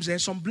 sometimes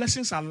some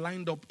blessings are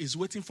lined up, is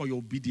waiting for your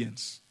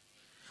obedience.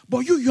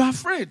 But you are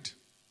afraid.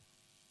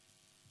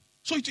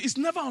 So it's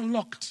never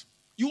unlocked.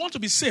 You want to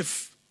be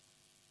safe.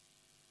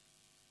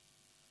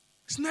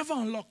 It's never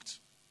unlocked.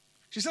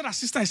 She said her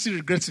sister is still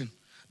regretting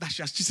that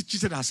she has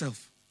cheated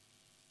herself.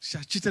 She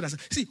has cheated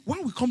herself. See,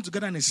 when we come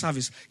together in a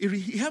service,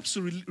 it helps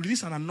to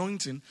release an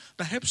anointing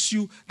that helps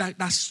you, that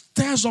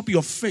stirs up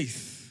your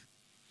faith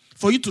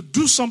for you to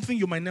do something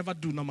you might never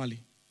do normally.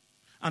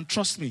 And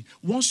trust me,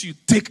 once you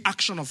take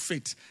action of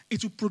faith,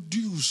 it will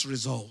produce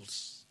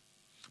results.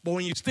 But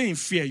when you stay in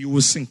fear, you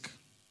will sink.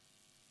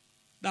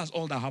 That's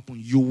all that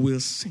happens. You will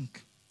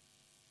sink.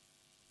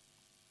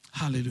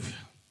 Hallelujah.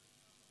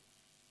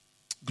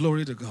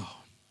 Glory to God.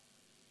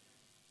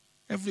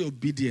 Every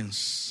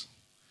obedience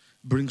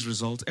brings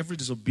results. Every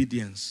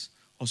disobedience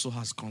also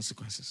has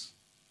consequences.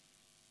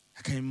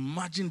 I can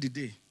imagine the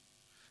day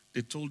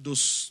they told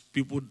those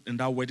people in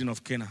that wedding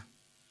of Cana,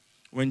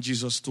 when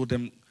Jesus told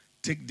them,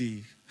 take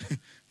the,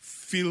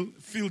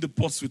 fill the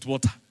pots with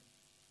water.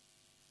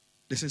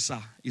 They said, sir,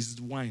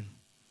 it's wine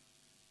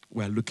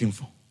we are looking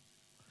for.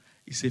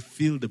 He said,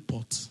 fill the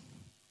pot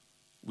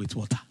with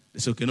water. They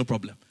said, okay, no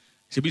problem.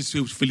 He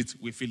said,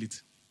 we fill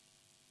it.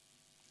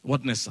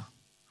 What next, sir?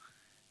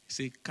 He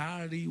said,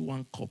 carry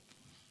 1 cup.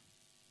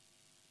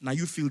 Now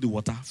you fill the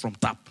water from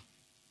tap.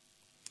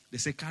 They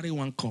say, carry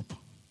 1 cup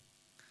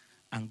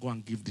and go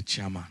and give the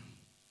chairman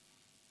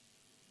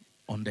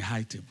on the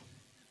high table.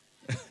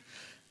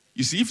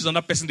 You see, if it's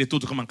another person they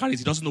told to come and carry it,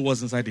 he doesn't know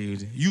what's inside the...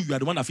 You are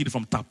the one that feed it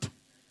from tap.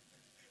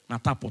 Now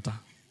tap water.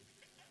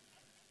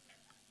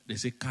 They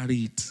say,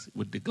 carry it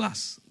with the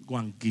glass. Go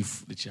and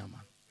give the chairman.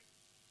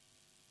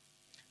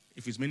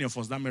 If it's many of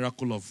us, that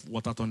miracle of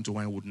water turned to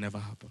wine would never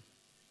happen.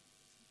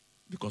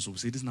 Because we'll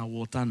say, this is not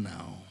water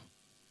now.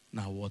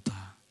 Now water.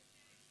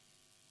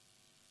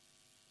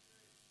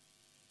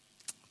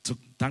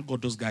 Thank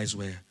God those guys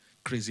were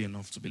crazy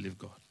enough to believe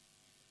God.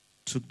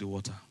 Took the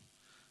water.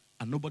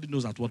 And nobody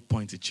knows at what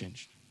point it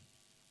changed.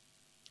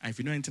 And if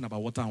you know anything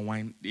about water and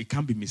wine, it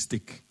can be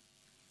mistake.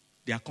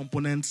 Their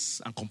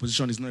components and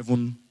composition is not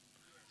even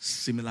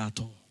similar at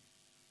all.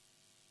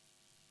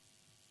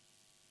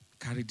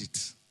 Carried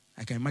it.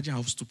 I can imagine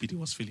how stupid he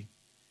was feeling.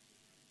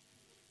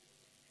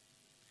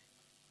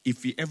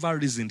 If he ever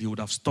reasoned, he would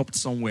have stopped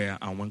somewhere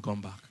and won't come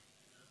back.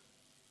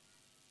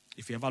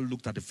 If he ever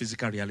looked at the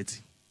physical reality,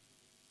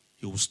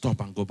 he would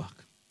stop and go back.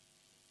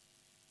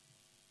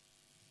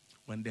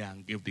 Went there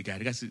and gave the guy.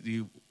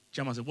 The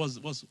chairman said, what's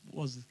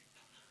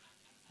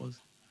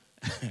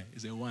he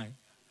said, wine.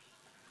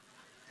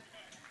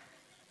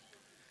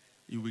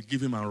 You will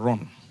give him a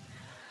run.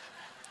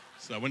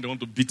 So when they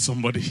want to beat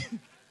somebody,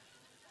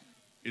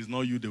 it's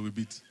not you they will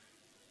beat.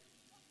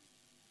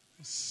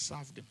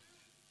 Serve them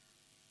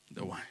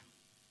the wine.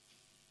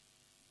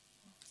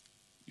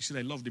 You see,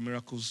 I love the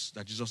miracles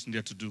that Jesus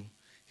needed to do.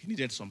 He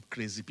needed some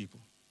crazy people.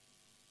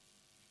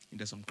 He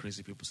needed some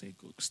crazy people say,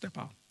 go, step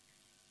out.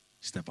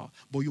 Step out.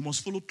 But you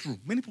must follow through.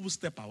 Many people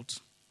step out,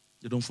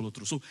 they don't follow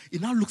through. So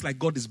it now looks like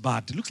God is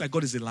bad. It looks like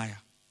God is a liar.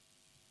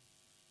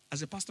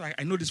 As a pastor,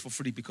 I know this for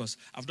free because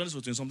I've done this for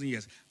 20-something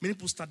years. Many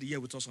people start the year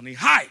with us on a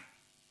high.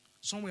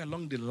 Somewhere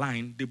along the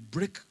line, they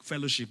break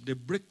fellowship, they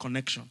break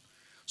connection.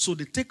 So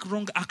they take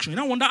wrong action.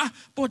 And I wonder,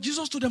 but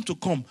Jesus told them to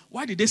come.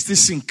 Why did they still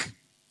sink?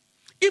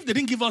 If they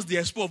didn't give us the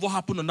expo of what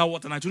happened on that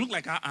water night, it would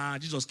look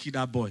like, Jesus killed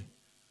that boy.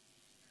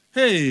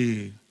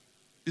 Hey,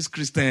 these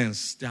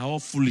Christians, they are all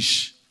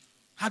foolish.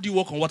 How do you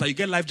walk on water? You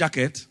get life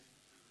jacket.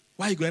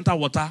 Why you go enter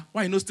water?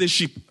 Why you no stay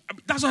ship?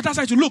 That's how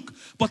it look.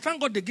 But thank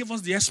God they gave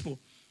us the expo.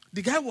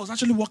 The guy was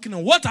actually walking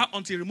on water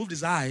until he removed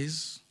his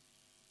eyes.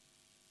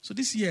 So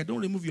this year,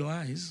 don't remove your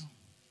eyes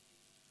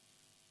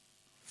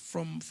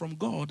from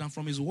God and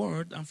from His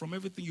Word and from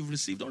everything you've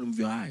received. Don't remove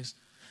your eyes.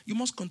 You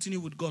must continue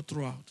with God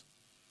throughout.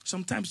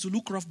 Sometimes you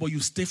look rough, but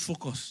you stay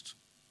focused.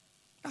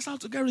 That's how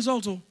to get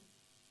results. Oh.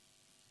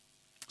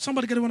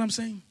 Somebody get what I'm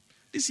saying?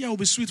 This year will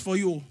be sweet for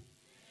you.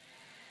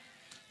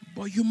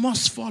 But you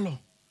must follow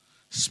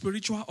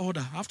spiritual order.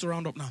 I have to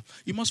round up now.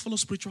 You must follow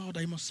spiritual order.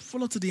 You must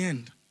follow to the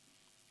end.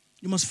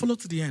 You must follow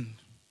to the end.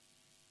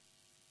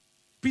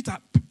 Peter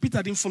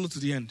didn't follow to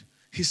the end.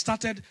 He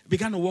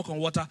began to walk on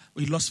water,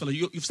 but he lost fellow.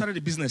 You've started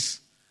a business.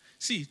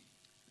 See,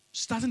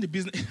 starting the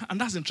business, and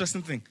that's the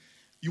interesting thing.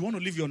 You want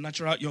to leave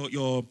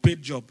your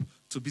paid job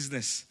to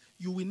business.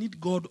 You will need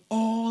God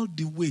all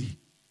the way.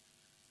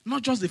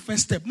 Not just the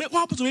first step. What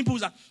happens to many people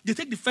is that they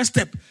take the first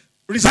step,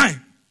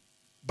 resign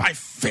by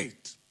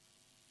faith.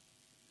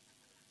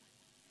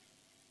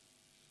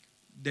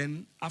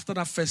 Then after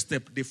that first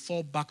step, they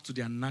fall back to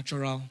their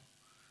natural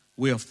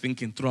way of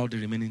thinking throughout the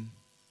remaining.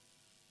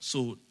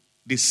 So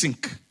they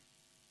sink.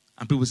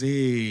 And people say,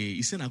 hey,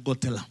 he said, I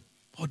God tell them,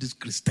 all these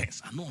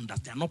Christians, I don't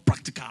understand, they are not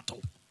practical at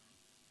all.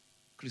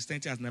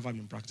 Christianity has never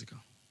been practical.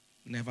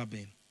 Never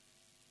been.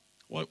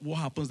 What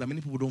happens that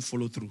many people don't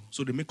follow through,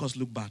 so they make us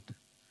look bad.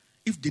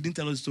 If they didn't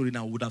tell us the story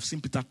now, we would have seen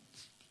Peter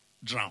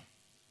drown.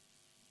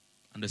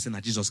 And they say, now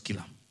Jesus killed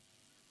him.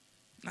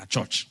 Now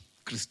church,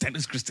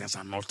 Christians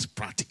are not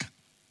practical.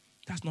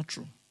 That's not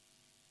true.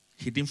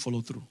 He didn't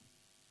follow through.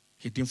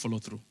 He didn't follow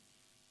through.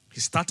 He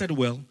started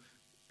well,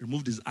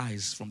 removed his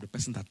eyes from the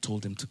person that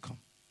told him to come.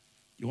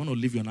 You want to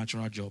leave your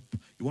natural job.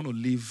 You want to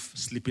live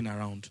sleeping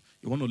around.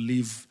 You want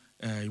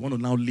to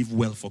now live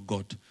well for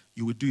God.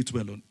 You will do it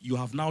well. You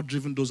have now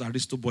driven those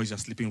Aristo boys you're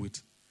sleeping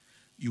with.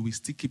 You will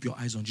still keep your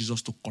eyes on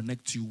Jesus to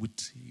connect you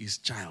with his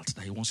child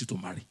that he wants you to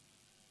marry.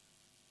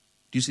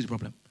 Do you see the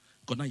problem?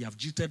 Because now you have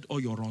cheated all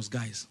your runs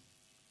guys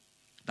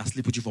that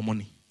sleep with you for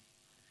money.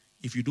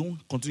 If you don't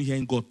continue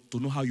hearing God to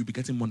know how you'll be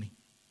getting money,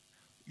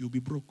 you'll be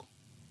broke.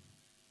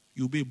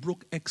 You'll be a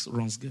broke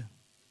ex-runs girl.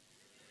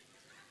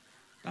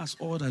 That's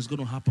all that's going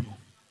to happen.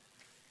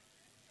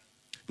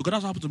 Because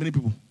that's what happened to many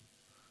people.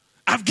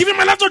 I've given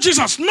my life to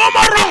Jesus. No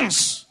more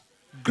runs.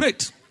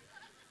 Great.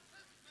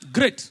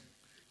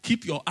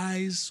 Keep your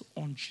eyes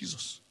on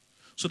Jesus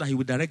so that he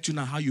will direct you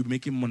now how you're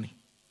making money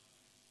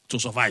to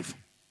survive.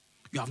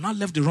 You have not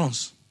left the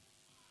runs.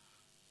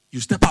 You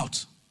step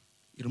out.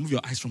 You remove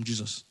your eyes from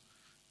Jesus.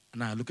 And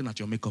now you're looking at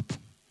your makeup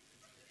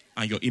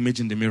and your image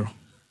in the mirror.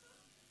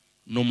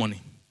 No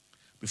money.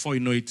 Before you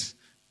know it,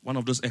 one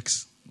of those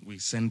ex will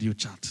send you a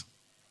chat.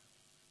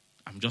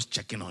 I'm just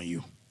checking on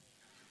you.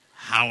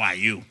 How are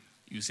you?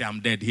 You say, I'm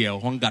dead here.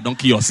 Hunger, don't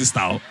kill your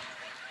sister.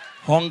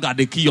 Hunger,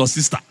 they kill your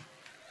sister.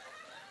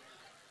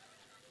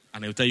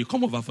 And they'll tell you,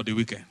 come over for the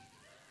weekend.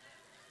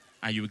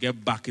 And you will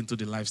get back into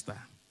the lifestyle.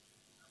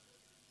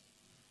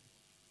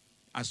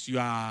 As you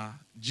are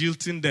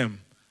jilting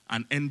them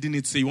and ending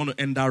it, say you want to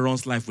end that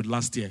Ron's life with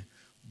last year,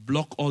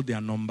 block all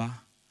their number,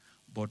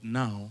 but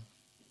now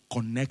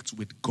connect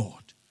with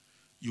God.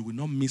 You will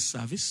not miss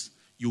service.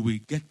 You will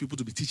get people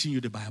to be teaching you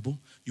the Bible.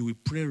 You will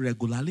pray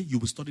regularly. You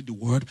will study the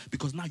word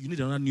because now you need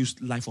another new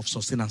life of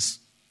sustenance.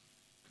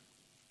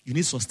 You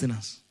need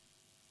sustenance.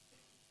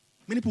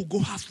 Many people go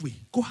halfway.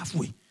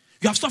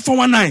 You have stopped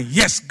 419.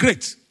 Yes,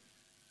 great.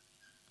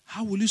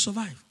 How will you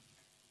survive?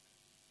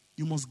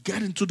 You must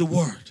get into the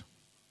word.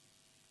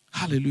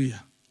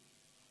 Hallelujah.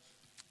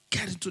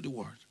 Get into the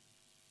word.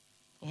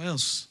 Or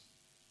else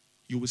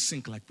you will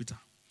sink like Peter.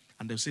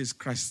 And they'll say it's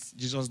Christ,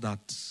 Jesus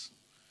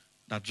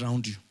that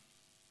drowned you.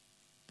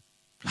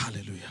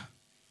 Hallelujah.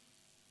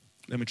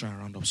 Let me try and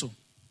round up. So,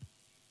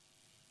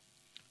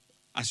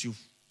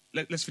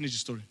 let's finish the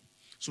story.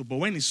 So, but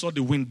when he saw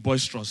the wind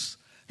boisterous,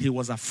 he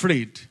was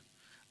afraid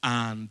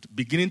and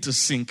beginning to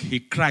sink, he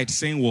cried,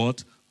 saying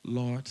what?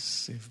 Lord,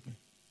 save me.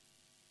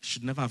 He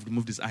should never have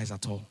removed his eyes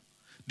at all.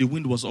 The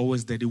wind was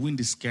always there. The wind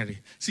is scary.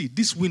 See,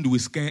 this wind will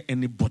scare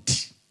anybody.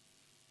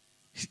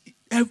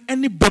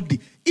 Anybody.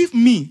 If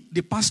me,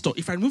 the pastor,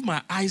 if I remove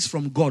my eyes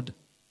from God,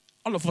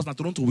 all of us in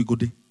Toronto will go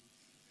there.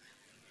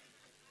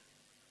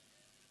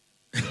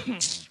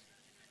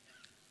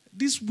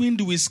 This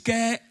wind will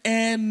scare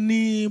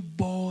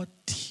anybody.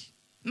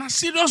 Now,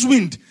 serious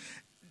wind.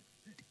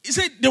 He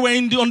said they were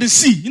on the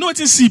sea. You know what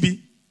is sea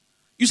be?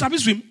 You sabi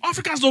swim.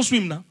 Africans don't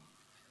swim now.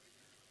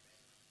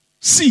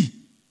 Sea.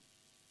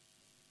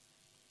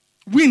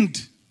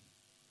 Wind.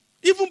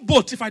 Even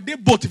boat. If I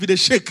did boat, if they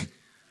shake.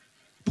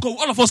 Because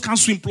all of us can't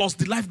swim. Plus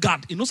the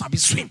lifeguard, he knows sabi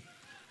swim.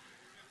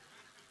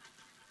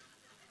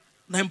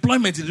 Now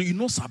employment, you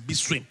know sabi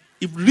swim.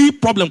 If real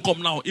problem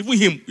come now, even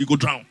him, he go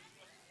drown.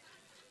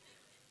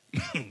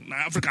 Now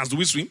Africans, do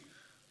we swim?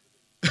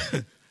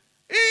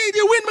 Hey,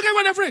 the wind make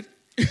everyone afraid.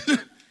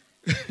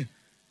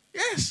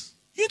 Yes.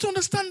 You need to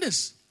understand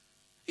this.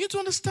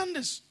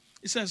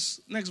 It says,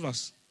 next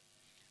verse.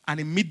 And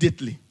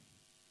immediately,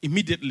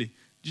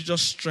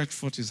 Jesus stretched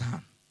forth his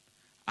hand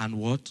and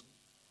what?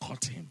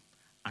 Caught him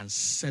and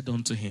said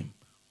unto him,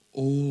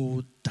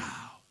 O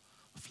thou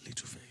of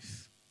little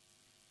faith.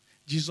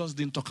 Jesus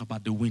didn't talk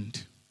about the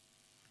wind.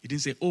 He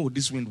didn't say, oh,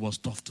 this wind was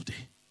tough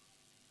today.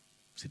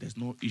 See, there's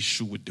no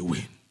issue with the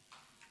wind.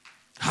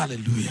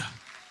 Hallelujah.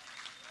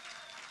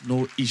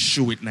 No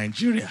issue with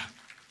Nigeria.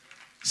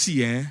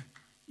 See,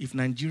 if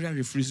Nigeria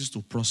refuses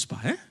to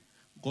prosper,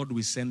 God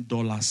will send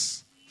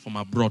dollars from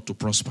abroad to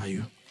prosper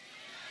you.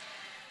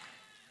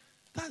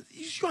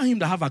 It's you and him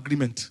that have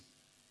agreement.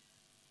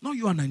 Not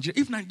you and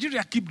Nigeria. If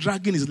Nigeria keep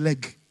dragging his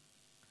leg,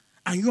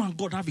 and you and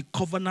God have a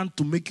covenant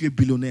to make you a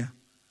billionaire,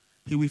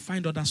 he will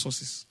find other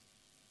sources.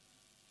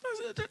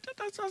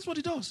 That's what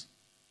he does.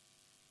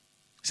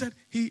 He said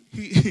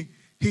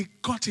he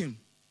caught him.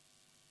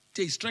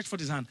 He stretched forth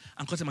his hand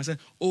and caught him and said,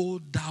 O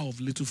thou of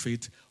little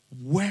faith,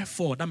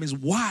 wherefore? That means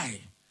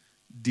why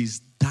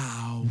didst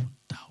thou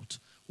doubt?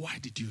 Why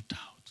did you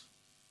doubt?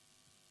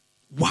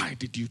 Why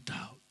did you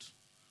doubt?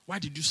 Why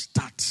did you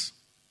start?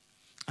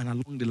 And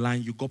along the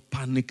line, you got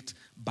panicked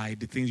by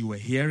the things you were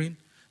hearing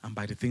and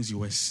by the things you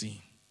were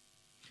seeing.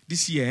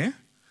 This year,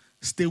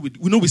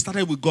 we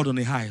started with God on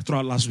a high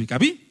throughout last week.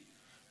 Abi?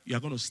 You are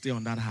going to stay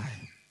on that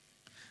high.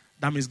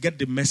 That means get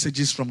the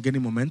messages from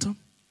Gaining Momentum.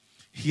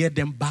 Hear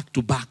them back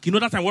to back. You know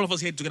that time all of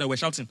us here together we're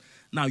shouting.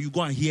 Now you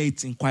go and hear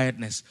it in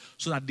quietness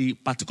so that the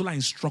particular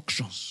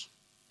instructions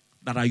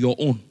that are your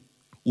own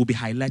will be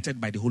highlighted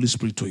by the Holy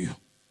Spirit to you.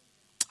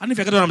 I don't know if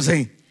you get what I'm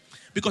saying.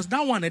 Because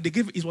that one, they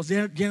gave it was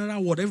their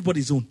general word,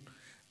 everybody's own.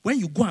 When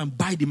you go and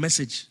buy the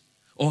message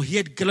or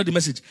hear the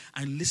message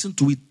and listen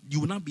to it,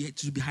 you will not be able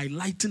to be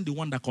highlighting the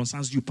one that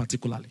concerns you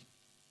particularly.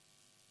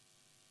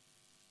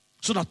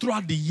 So that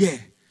throughout the year,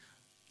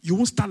 you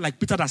won't start like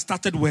Peter that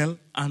started well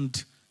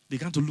and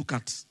began to look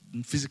at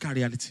physical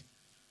reality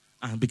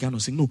and began to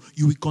sing. No,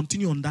 you will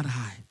continue on that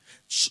high.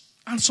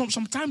 And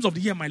sometimes of the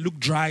year might look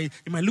dry.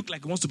 It might look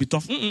like it wants to be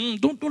tough.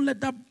 Don't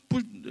let that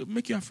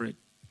make you afraid.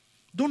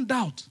 Don't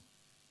doubt.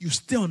 You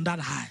stay on that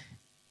high.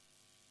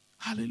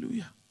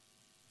 Hallelujah.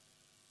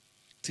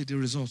 Till the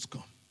results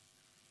come.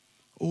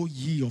 Oh,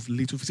 ye of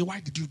little faith. Say, why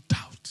did you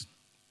doubt?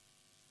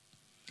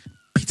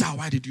 Peter,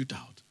 why did you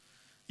doubt?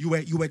 You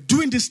were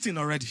doing this thing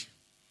already.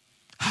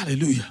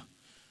 Hallelujah.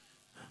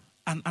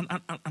 And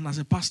as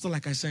a pastor,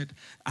 like I said,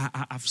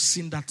 I've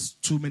seen that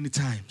too many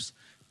times.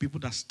 People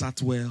that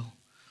start well,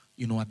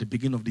 at the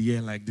beginning of the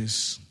year like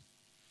this,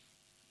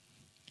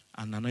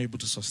 and are not able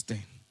to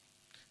sustain.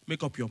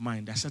 Make up your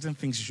mind. There are certain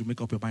things you should make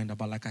up your mind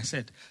about. Like I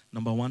said,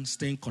 number one,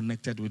 staying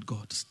connected with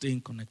God.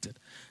 Staying connected.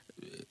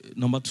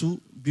 Number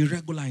two, be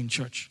regular in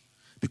church.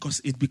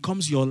 Because it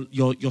becomes your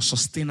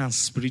sustenance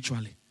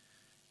spiritually.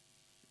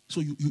 So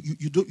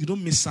you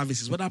don't miss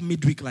services, whether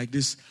midweek like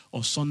this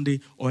or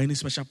Sunday or any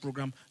special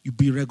program. You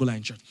be regular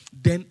in church.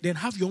 Then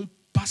have your own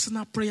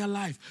personal prayer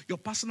life, your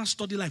personal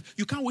study life.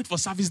 You can't wait for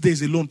service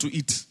days alone to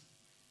eat.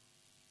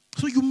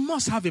 So you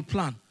must have a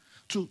plan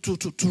to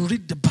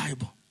read the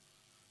Bible.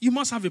 You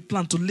must have a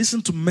plan to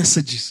listen to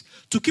messages,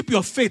 to keep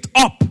your faith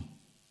up.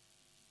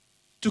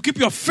 To keep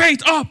your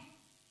faith up.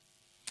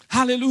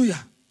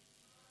 Hallelujah.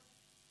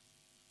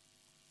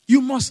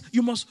 You must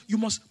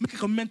make a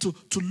commitment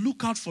to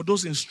look out for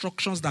those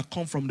instructions that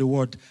come from the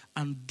word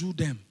and do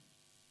them.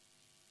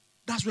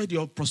 That's where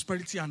your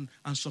prosperity and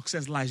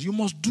success lies. You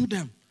must do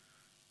them.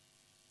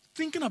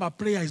 Thinking about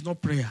prayer is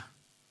not prayer.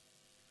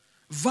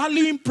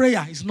 Valuing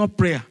prayer is not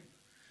prayer.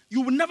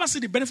 You will never see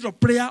the benefit of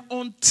prayer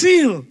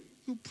until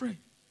you pray.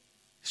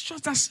 It's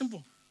just that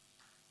simple.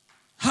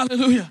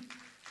 Hallelujah.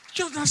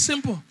 Just that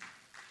simple.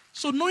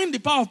 So knowing the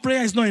power of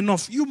prayer is not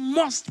enough. You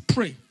must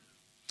pray.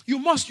 You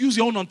must use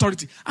your own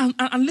authority.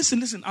 And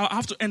listen. I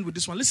have to end with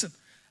this one. Listen.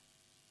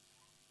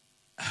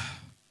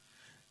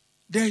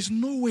 There is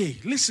no way.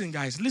 Listen,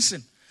 guys.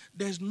 Listen.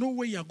 There is no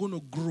way you are going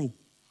to grow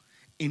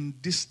in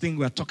this thing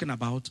we are talking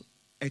about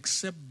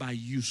except by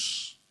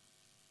use.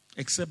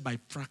 Except by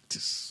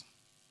practice.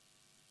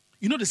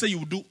 They say you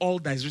will do all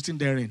that is written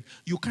therein.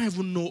 You can't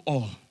even know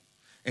all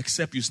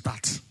except you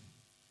start.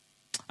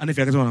 And if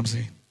you get what I'm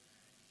saying,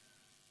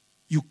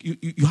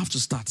 you have to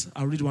start.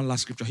 I'll read one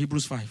last scripture.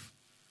 Hebrews 5,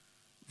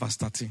 verse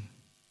 13.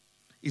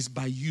 It's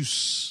by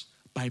use,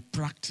 by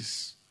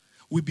practice.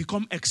 We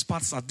become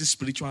experts at these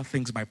spiritual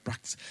things by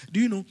practice. Do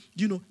you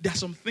know, there are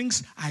some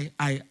things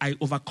I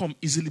overcome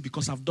easily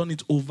because I've done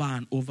it over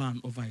and over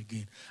and over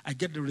again. I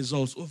get the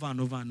results over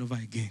and over and over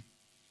again.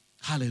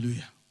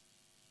 Hallelujah.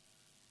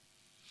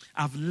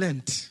 I've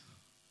learned,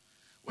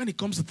 when it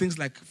comes to things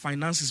like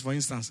finances, for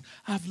instance,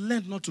 I've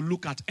learned not to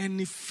look at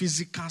any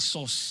physical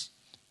source.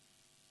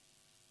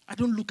 I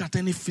don't look at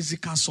any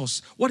physical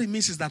source. What it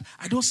means is that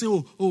I don't say,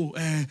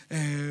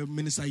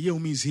 Minister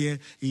Yeomi is here.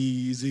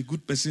 He is a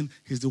good person.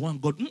 He's the one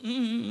God.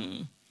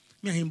 Me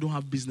and him don't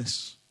have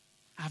business.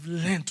 I've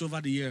learned over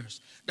the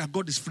years that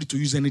God is free to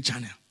use any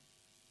channel.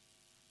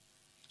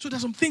 So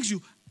there's some things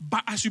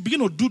but as you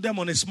begin to do them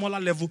on a smaller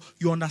level,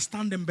 you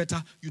understand them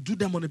better. You do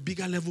them on a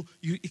bigger level.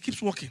 It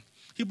keeps working.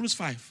 Hebrews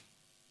 5,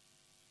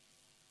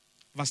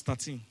 verse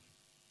 13.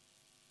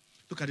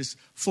 Look at this.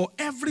 For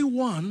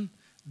everyone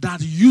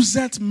that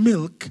useth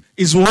milk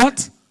is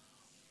what?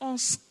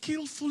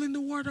 Unskillful in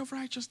the word of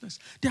righteousness.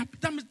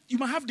 You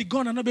might have the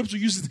gun and not be able to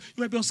use it.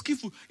 You might be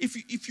unskillful.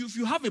 If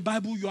you have a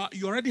Bible,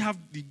 you already have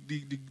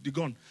the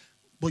gun.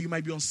 But you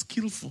might be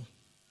unskillful.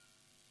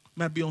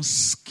 Might be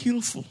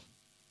unskillful.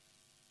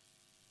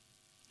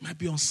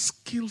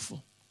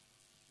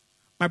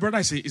 My brother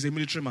is a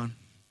military man.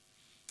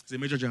 He's a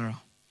major general.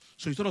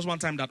 So he told us one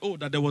time that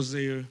there was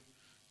a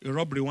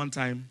robbery one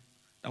time.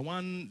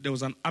 There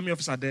was an army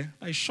officer there.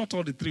 He shot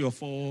all the 3 or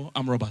 4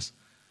 armed robbers.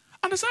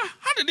 And I said,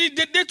 how did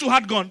they too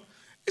had gun?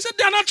 He said,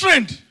 they are not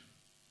trained.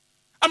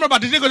 Armed robbers,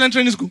 did they go to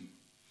training school?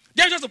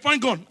 They're just a point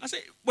gun. I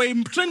said, but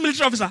a trained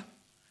military officer,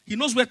 he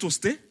knows where to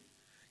stay.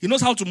 He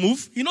knows how to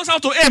move. He knows how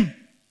to aim.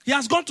 He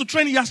has gone to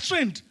training. He has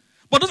trained.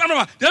 But those armed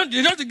robbers, they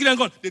don't give them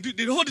gun.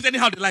 They hold it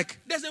anyhow they like.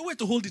 There's a way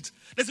to hold it.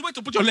 There's a way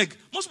to put your leg.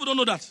 Most people don't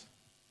know that.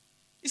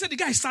 He said the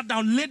guy sat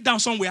down, laid down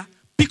somewhere,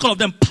 pick all of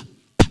them.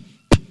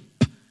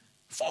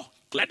 4.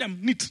 Clear them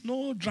neat.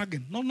 No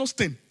dragging. No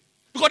stain.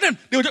 Because then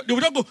they would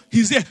not go,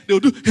 he's there. They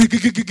will do.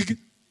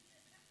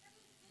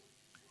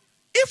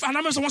 If an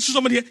army officer wants to shoot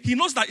somebody here, he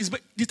knows that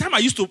the time I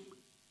used to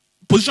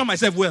position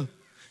myself well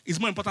is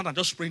more important than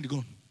just spraying the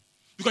gun.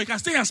 Because you can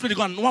stay here and spray the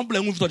gun and one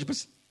bullet won't touch the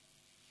person.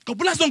 Because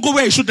bullets don't go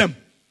where you shoot them.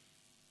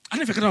 I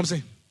don't forget what I'm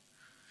saying.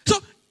 So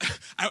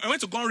I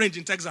went to gun range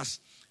in Texas.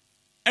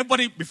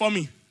 Everybody before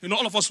me,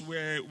 all of us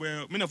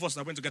were many of us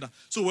that went together.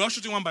 So we're all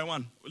shooting one by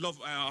one. We love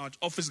our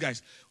office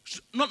guys.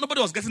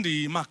 Nobody was getting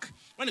the mark.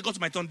 When it got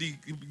to my turn,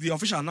 the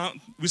official now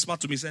whispered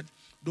to me, said,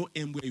 don't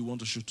aim where you want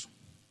to shoot.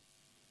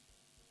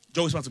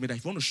 Joe whispered to me that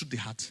if you want to shoot the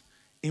heart,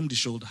 aim the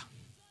shoulder.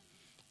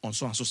 On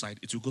so and so side,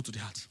 it will go to the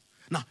heart.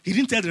 Now, he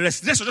didn't tell the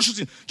rest. The rest was just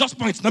shooting. Just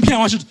point. Now, here I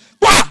want to shoot.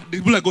 Wah!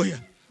 The bullet go here.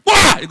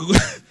 Wah! It go.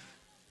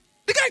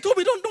 The guy told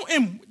me, don't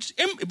aim. Just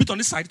aim a bit on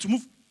this side to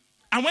move.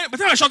 And by the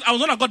time I shot, I was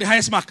the one that got the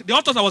highest mark. They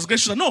all thought I was a great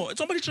shooter. No,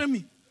 somebody trained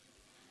me.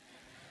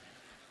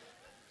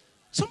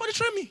 Somebody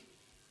trained me.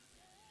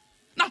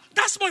 Now,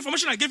 that's more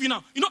information I gave you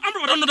now. Amber,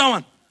 I don't know that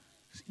one.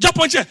 Just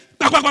point here.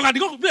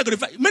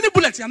 Many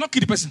bullets, you are not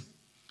kill the person.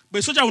 But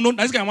a soldier will know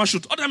that this guy wants to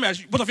shoot. Other time,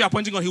 both of you are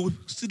pointing gun, he will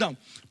sit down,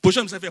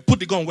 position himself here, put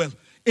the gun well,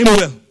 aim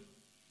well.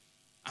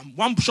 And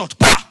one shot,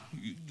 bah!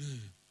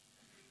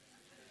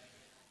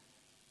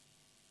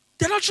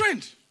 They're not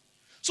trained.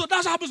 So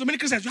that's what happens to many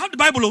Christians. You have the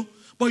Bible,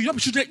 but you don't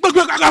be shooting.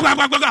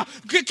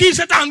 Kill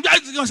Satan.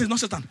 God says, not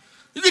Satan.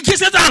 Kill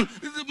Satan.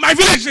 My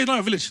village says, not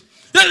your village.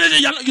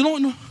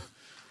 No.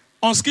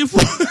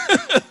 Unskillful.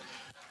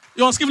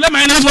 You're unskillful. Let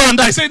my enemies fall and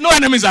die. Say, no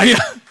enemies are here.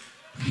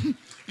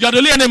 You are the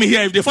only enemy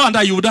here. If they fall and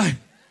die, you will die. It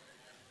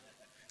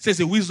says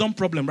a wisdom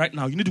problem right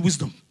now. You need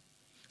wisdom.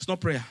 It's not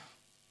prayer.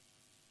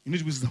 You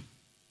need wisdom.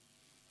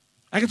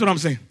 I get what I'm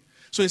saying.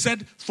 So he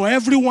said, for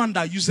everyone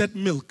that useth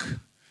milk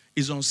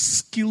is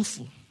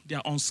unskillful. They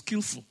are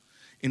unskillful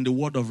in the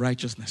word of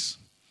righteousness.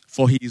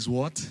 For he is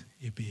what?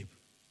 A babe.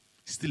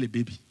 Still a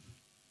baby.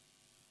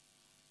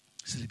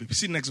 Still a baby.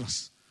 See next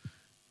verse.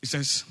 It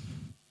says,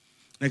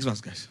 next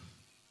verse, guys.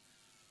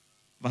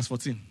 Verse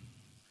 14.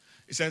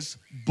 It says,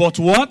 but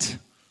what?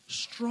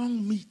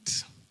 Strong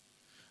meat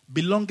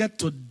belongeth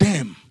to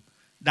them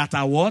that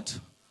are what?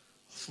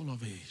 Full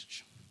of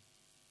age.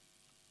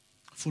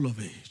 Full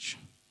of age.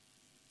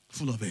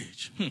 Full of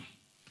age.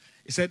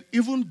 It said,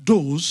 even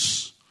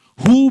those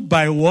who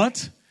by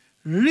what?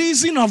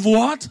 Reason of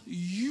what?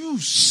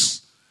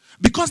 Use.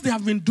 Because they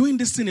have been doing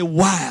this thing a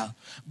while.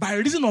 By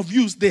reason of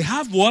use, they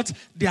have what?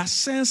 Their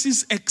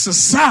senses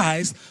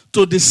exercised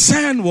to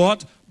discern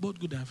what? Both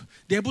good and evil.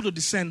 They're able to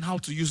discern how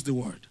to use the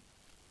word.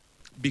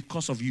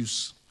 Because of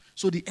use.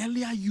 So the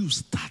earlier you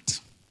start,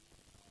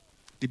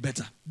 the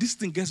better. This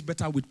thing gets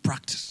better with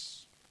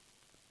practice.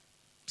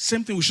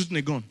 Same thing with shooting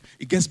a gun.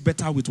 It gets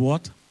better with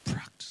what?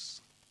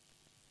 Practice.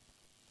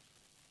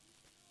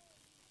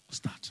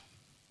 Start.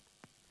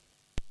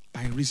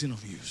 By reason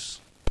of use.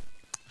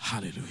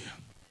 Hallelujah.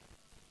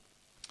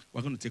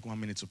 We're going to take 1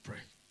 minute to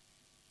pray.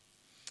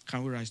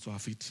 Can we rise to our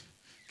feet?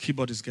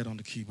 Keyboardists, get on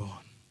the keyboard.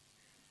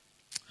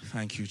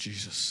 Thank you,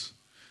 Jesus.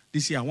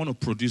 This year I want to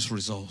produce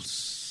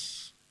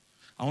results.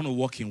 I want to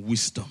walk in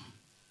wisdom.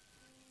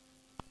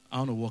 I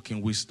want to walk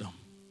in wisdom.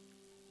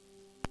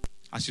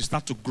 As you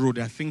start to grow,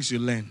 there are things you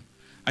learn.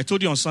 I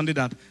told you on Sunday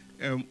that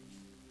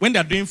when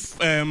they're doing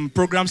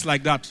programs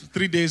like that,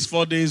 3 days,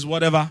 4 days,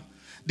 whatever,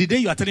 the day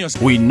you are telling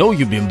yourself, we know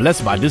you've been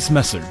blessed by this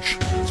message.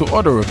 To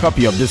order a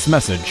copy of this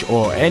message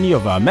or any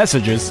of our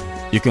messages,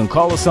 you can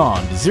call us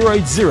on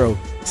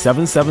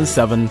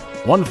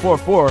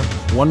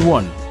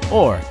 080-777-14411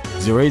 or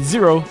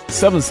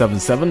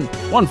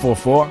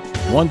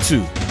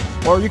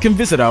 080-777-14412. Or you can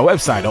visit our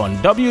website on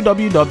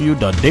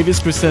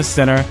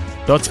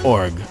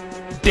www.davidschristiancenter.org.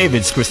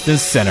 David's Christian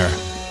Center,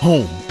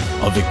 home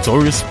of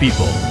victorious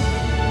people.